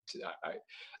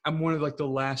 I'm one of like the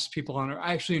last people on it.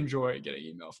 I actually enjoy getting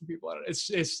email from people. I'm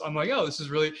like, oh, this is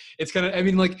really, it's kind of, I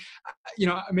mean, like,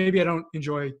 maybe I don't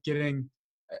enjoy getting,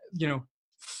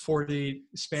 40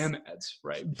 spam ads,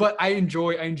 right? But I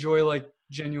enjoy like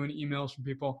genuine emails from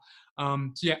people.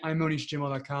 So yeah,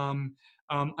 imonish@gmail.com.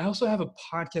 I also have a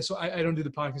podcast, so I don't do the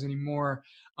podcast anymore,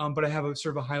 but I have a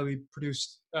sort of a highly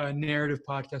produced narrative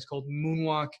podcast called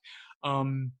Moonwalk.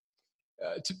 To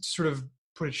sort of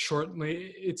put it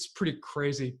shortly, it's pretty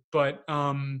crazy, but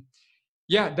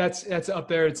yeah, that's up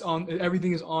there. It's on,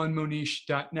 everything is on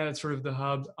monish.net. It's sort of the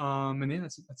hub. And yeah,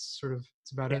 that's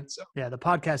about it. So yeah, the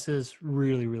podcast is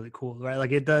really, really cool, right?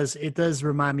 Like it does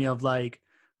remind me of like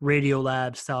Radio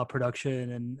Lab style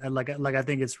production, and like I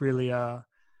think it's really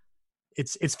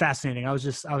it's fascinating. I was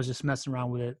just messing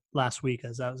around with it last week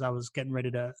as I was getting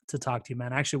ready to talk to you,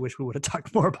 man. I actually wish we would have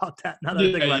talked more about that now that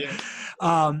I think about it.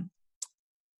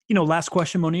 Last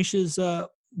question, Monish, is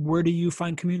where do you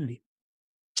find community?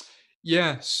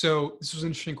 Yeah, so this was an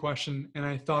interesting question, and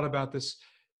I thought about this.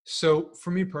 So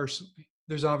for me personally,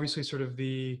 there's obviously sort of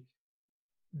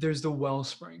there's the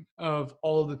wellspring of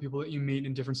all of the people that you meet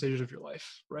in different stages of your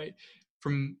life, right?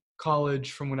 From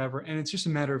college, from whatever, and it's just a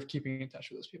matter of keeping in touch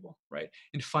with those people, right?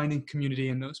 And finding community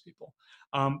in those people.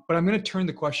 But I'm going to turn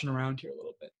the question around here a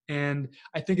little bit, and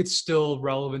I think it's still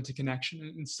relevant to connection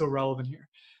and still relevant here.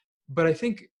 But I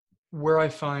think where I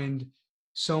find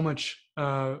so much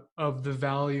of the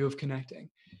value of connecting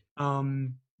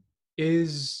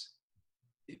is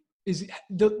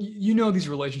these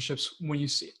relationships when you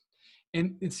see it.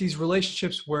 And it's these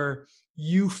relationships where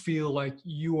you feel like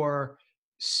you are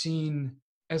seen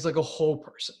as like a whole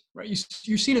person, right?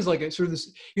 You're seen as like a sort of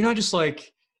this, you're not just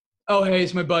like, oh, hey,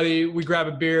 it's my buddy. We grab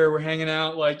a beer. We're hanging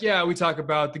out. Like, yeah, we talk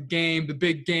about the game, the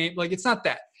big game. Like, it's not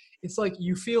that. It's like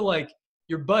you feel like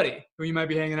your buddy who you might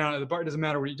be hanging out at the bar. It doesn't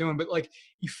matter what you're doing, but like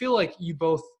you feel like you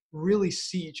both really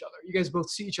see each other. You guys both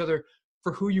see each other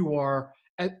for who you are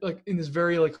like in this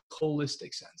very like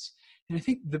holistic sense. And I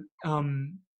think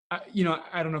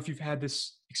I don't know if you've had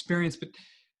this experience, but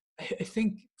I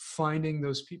think finding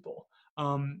those people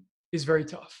is very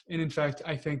tough. And in fact,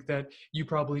 I think that you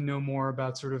probably know more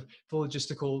about sort of the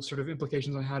logistical sort of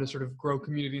implications on how to sort of grow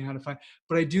community and how to find.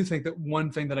 But I do think that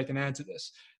one thing that I can add to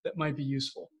this that might be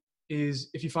useful is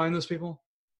if you find those people,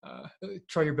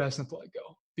 try your best not to let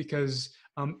go, because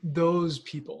those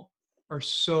people are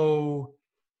so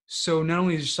not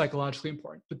only just psychologically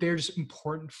important, but they're just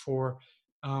important for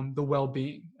the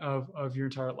well-being of your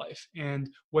entire life. And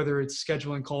whether it's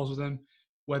scheduling calls with them,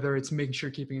 whether it's making sure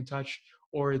you're keeping in touch,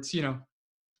 or it's,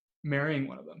 marrying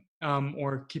one of them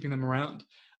or keeping them around.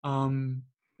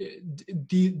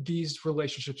 These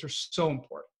relationships are so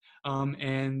important.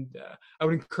 And I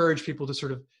would encourage people to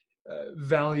sort of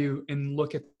value and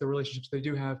look at the relationships they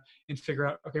do have and figure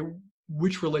out, okay,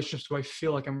 which relationships do I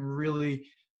feel like I'm really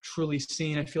truly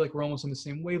seen? I feel like we're almost on the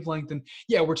same wavelength. And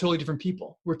yeah, we're totally different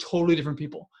people.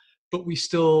 But we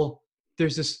still,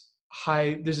 there's this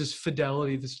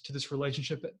fidelity to this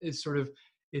relationship that is sort of,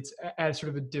 it's at sort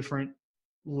of a different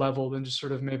level than just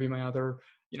sort of maybe my other,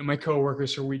 my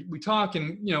coworkers, or we talk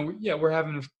and, we're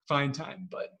having a fine time,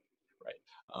 but right.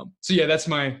 So yeah, that's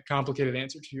my complicated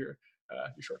answer to your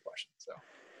short question. So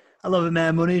I love it,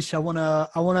 man. Monish, I want to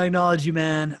acknowledge you,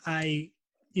 man. I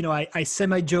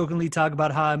semi-jokingly talk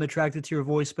about how I'm attracted to your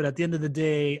voice, but at the end of the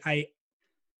day,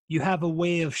 you have a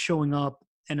way of showing up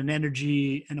and an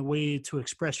energy and a way to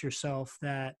express yourself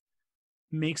that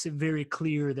makes it very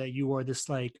clear that you are this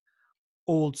like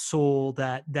old soul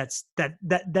that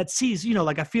sees,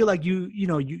 like I feel like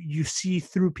you see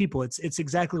through people. It's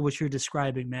exactly what you're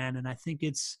describing, man. And I think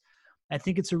it's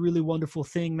a really wonderful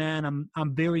thing, man.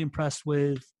 I'm very impressed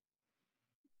with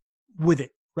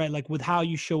it, right? Like with how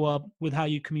you show up, with how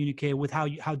you communicate, with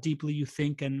how deeply you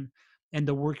think, and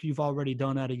the work you've already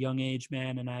done at a young age,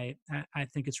 man. And I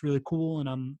think it's really cool,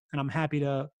 and I'm happy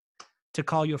to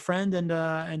call you a friend and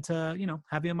to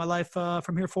have you in my life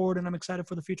from here forward. And I'm excited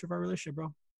for the future of our relationship,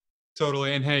 bro.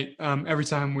 Totally. And hey, every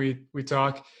time we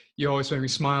talk, you always make me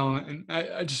smile, and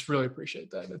I just really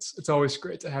appreciate that. It's always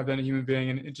great to have that in a human being,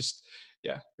 and it just,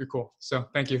 yeah, you're cool. So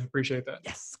thank you. Appreciate that.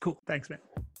 Yes. Cool. Thanks, man.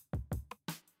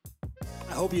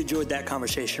 I hope you enjoyed that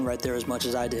conversation right there as much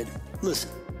as I did. Listen,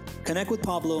 Connect with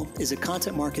Pablo is a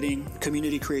content marketing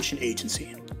community creation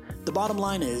agency. The bottom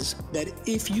line is that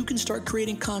if you can start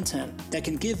creating content that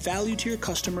can give value to your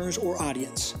customers or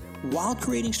audience while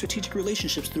creating strategic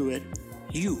relationships through it,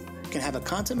 you can have a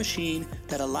content machine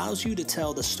that allows you to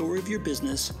tell the story of your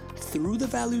business through the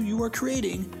value you are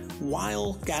creating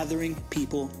while gathering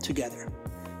people together.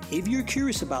 If you're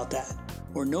curious about that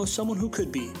or know someone who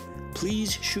could be,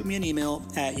 please shoot me an email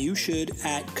at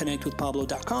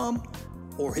youshould@connectwithpablo.com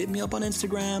or hit me up on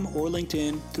Instagram or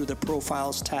LinkedIn through the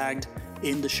profiles tagged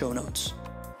in the show notes.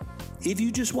 If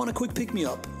you just want a quick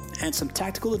pick-me-up and some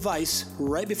tactical advice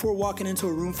right before walking into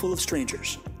a room full of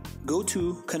strangers, go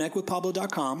to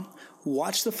connectwithpablo.com,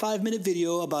 watch the 5-minute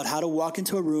video about how to walk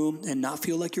into a room and not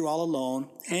feel like you're all alone,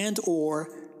 and or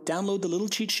download the little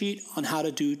cheat sheet on how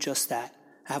to do just that.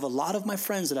 I have a lot of my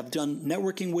friends that have done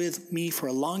networking with me for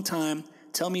a long time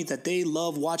tell me that they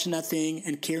love watching that thing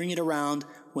and carrying it around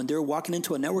when they're walking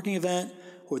into a networking event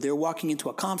or they're walking into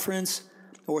a conference,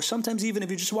 or sometimes even if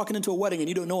you're just walking into a wedding and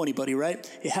you don't know anybody, right?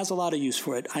 It has a lot of use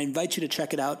for it. I invite you to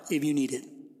check it out if you need it.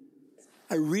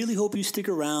 I really hope you stick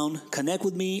around, connect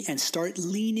with me, and start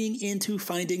leaning into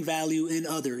finding value in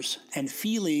others and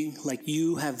feeling like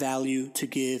you have value to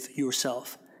give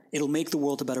yourself. It'll make the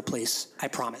world a better place, I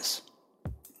promise.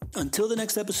 Until the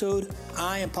next episode,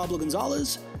 I am Pablo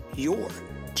Gonzalez, your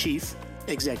Chief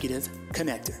Executive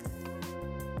Connector.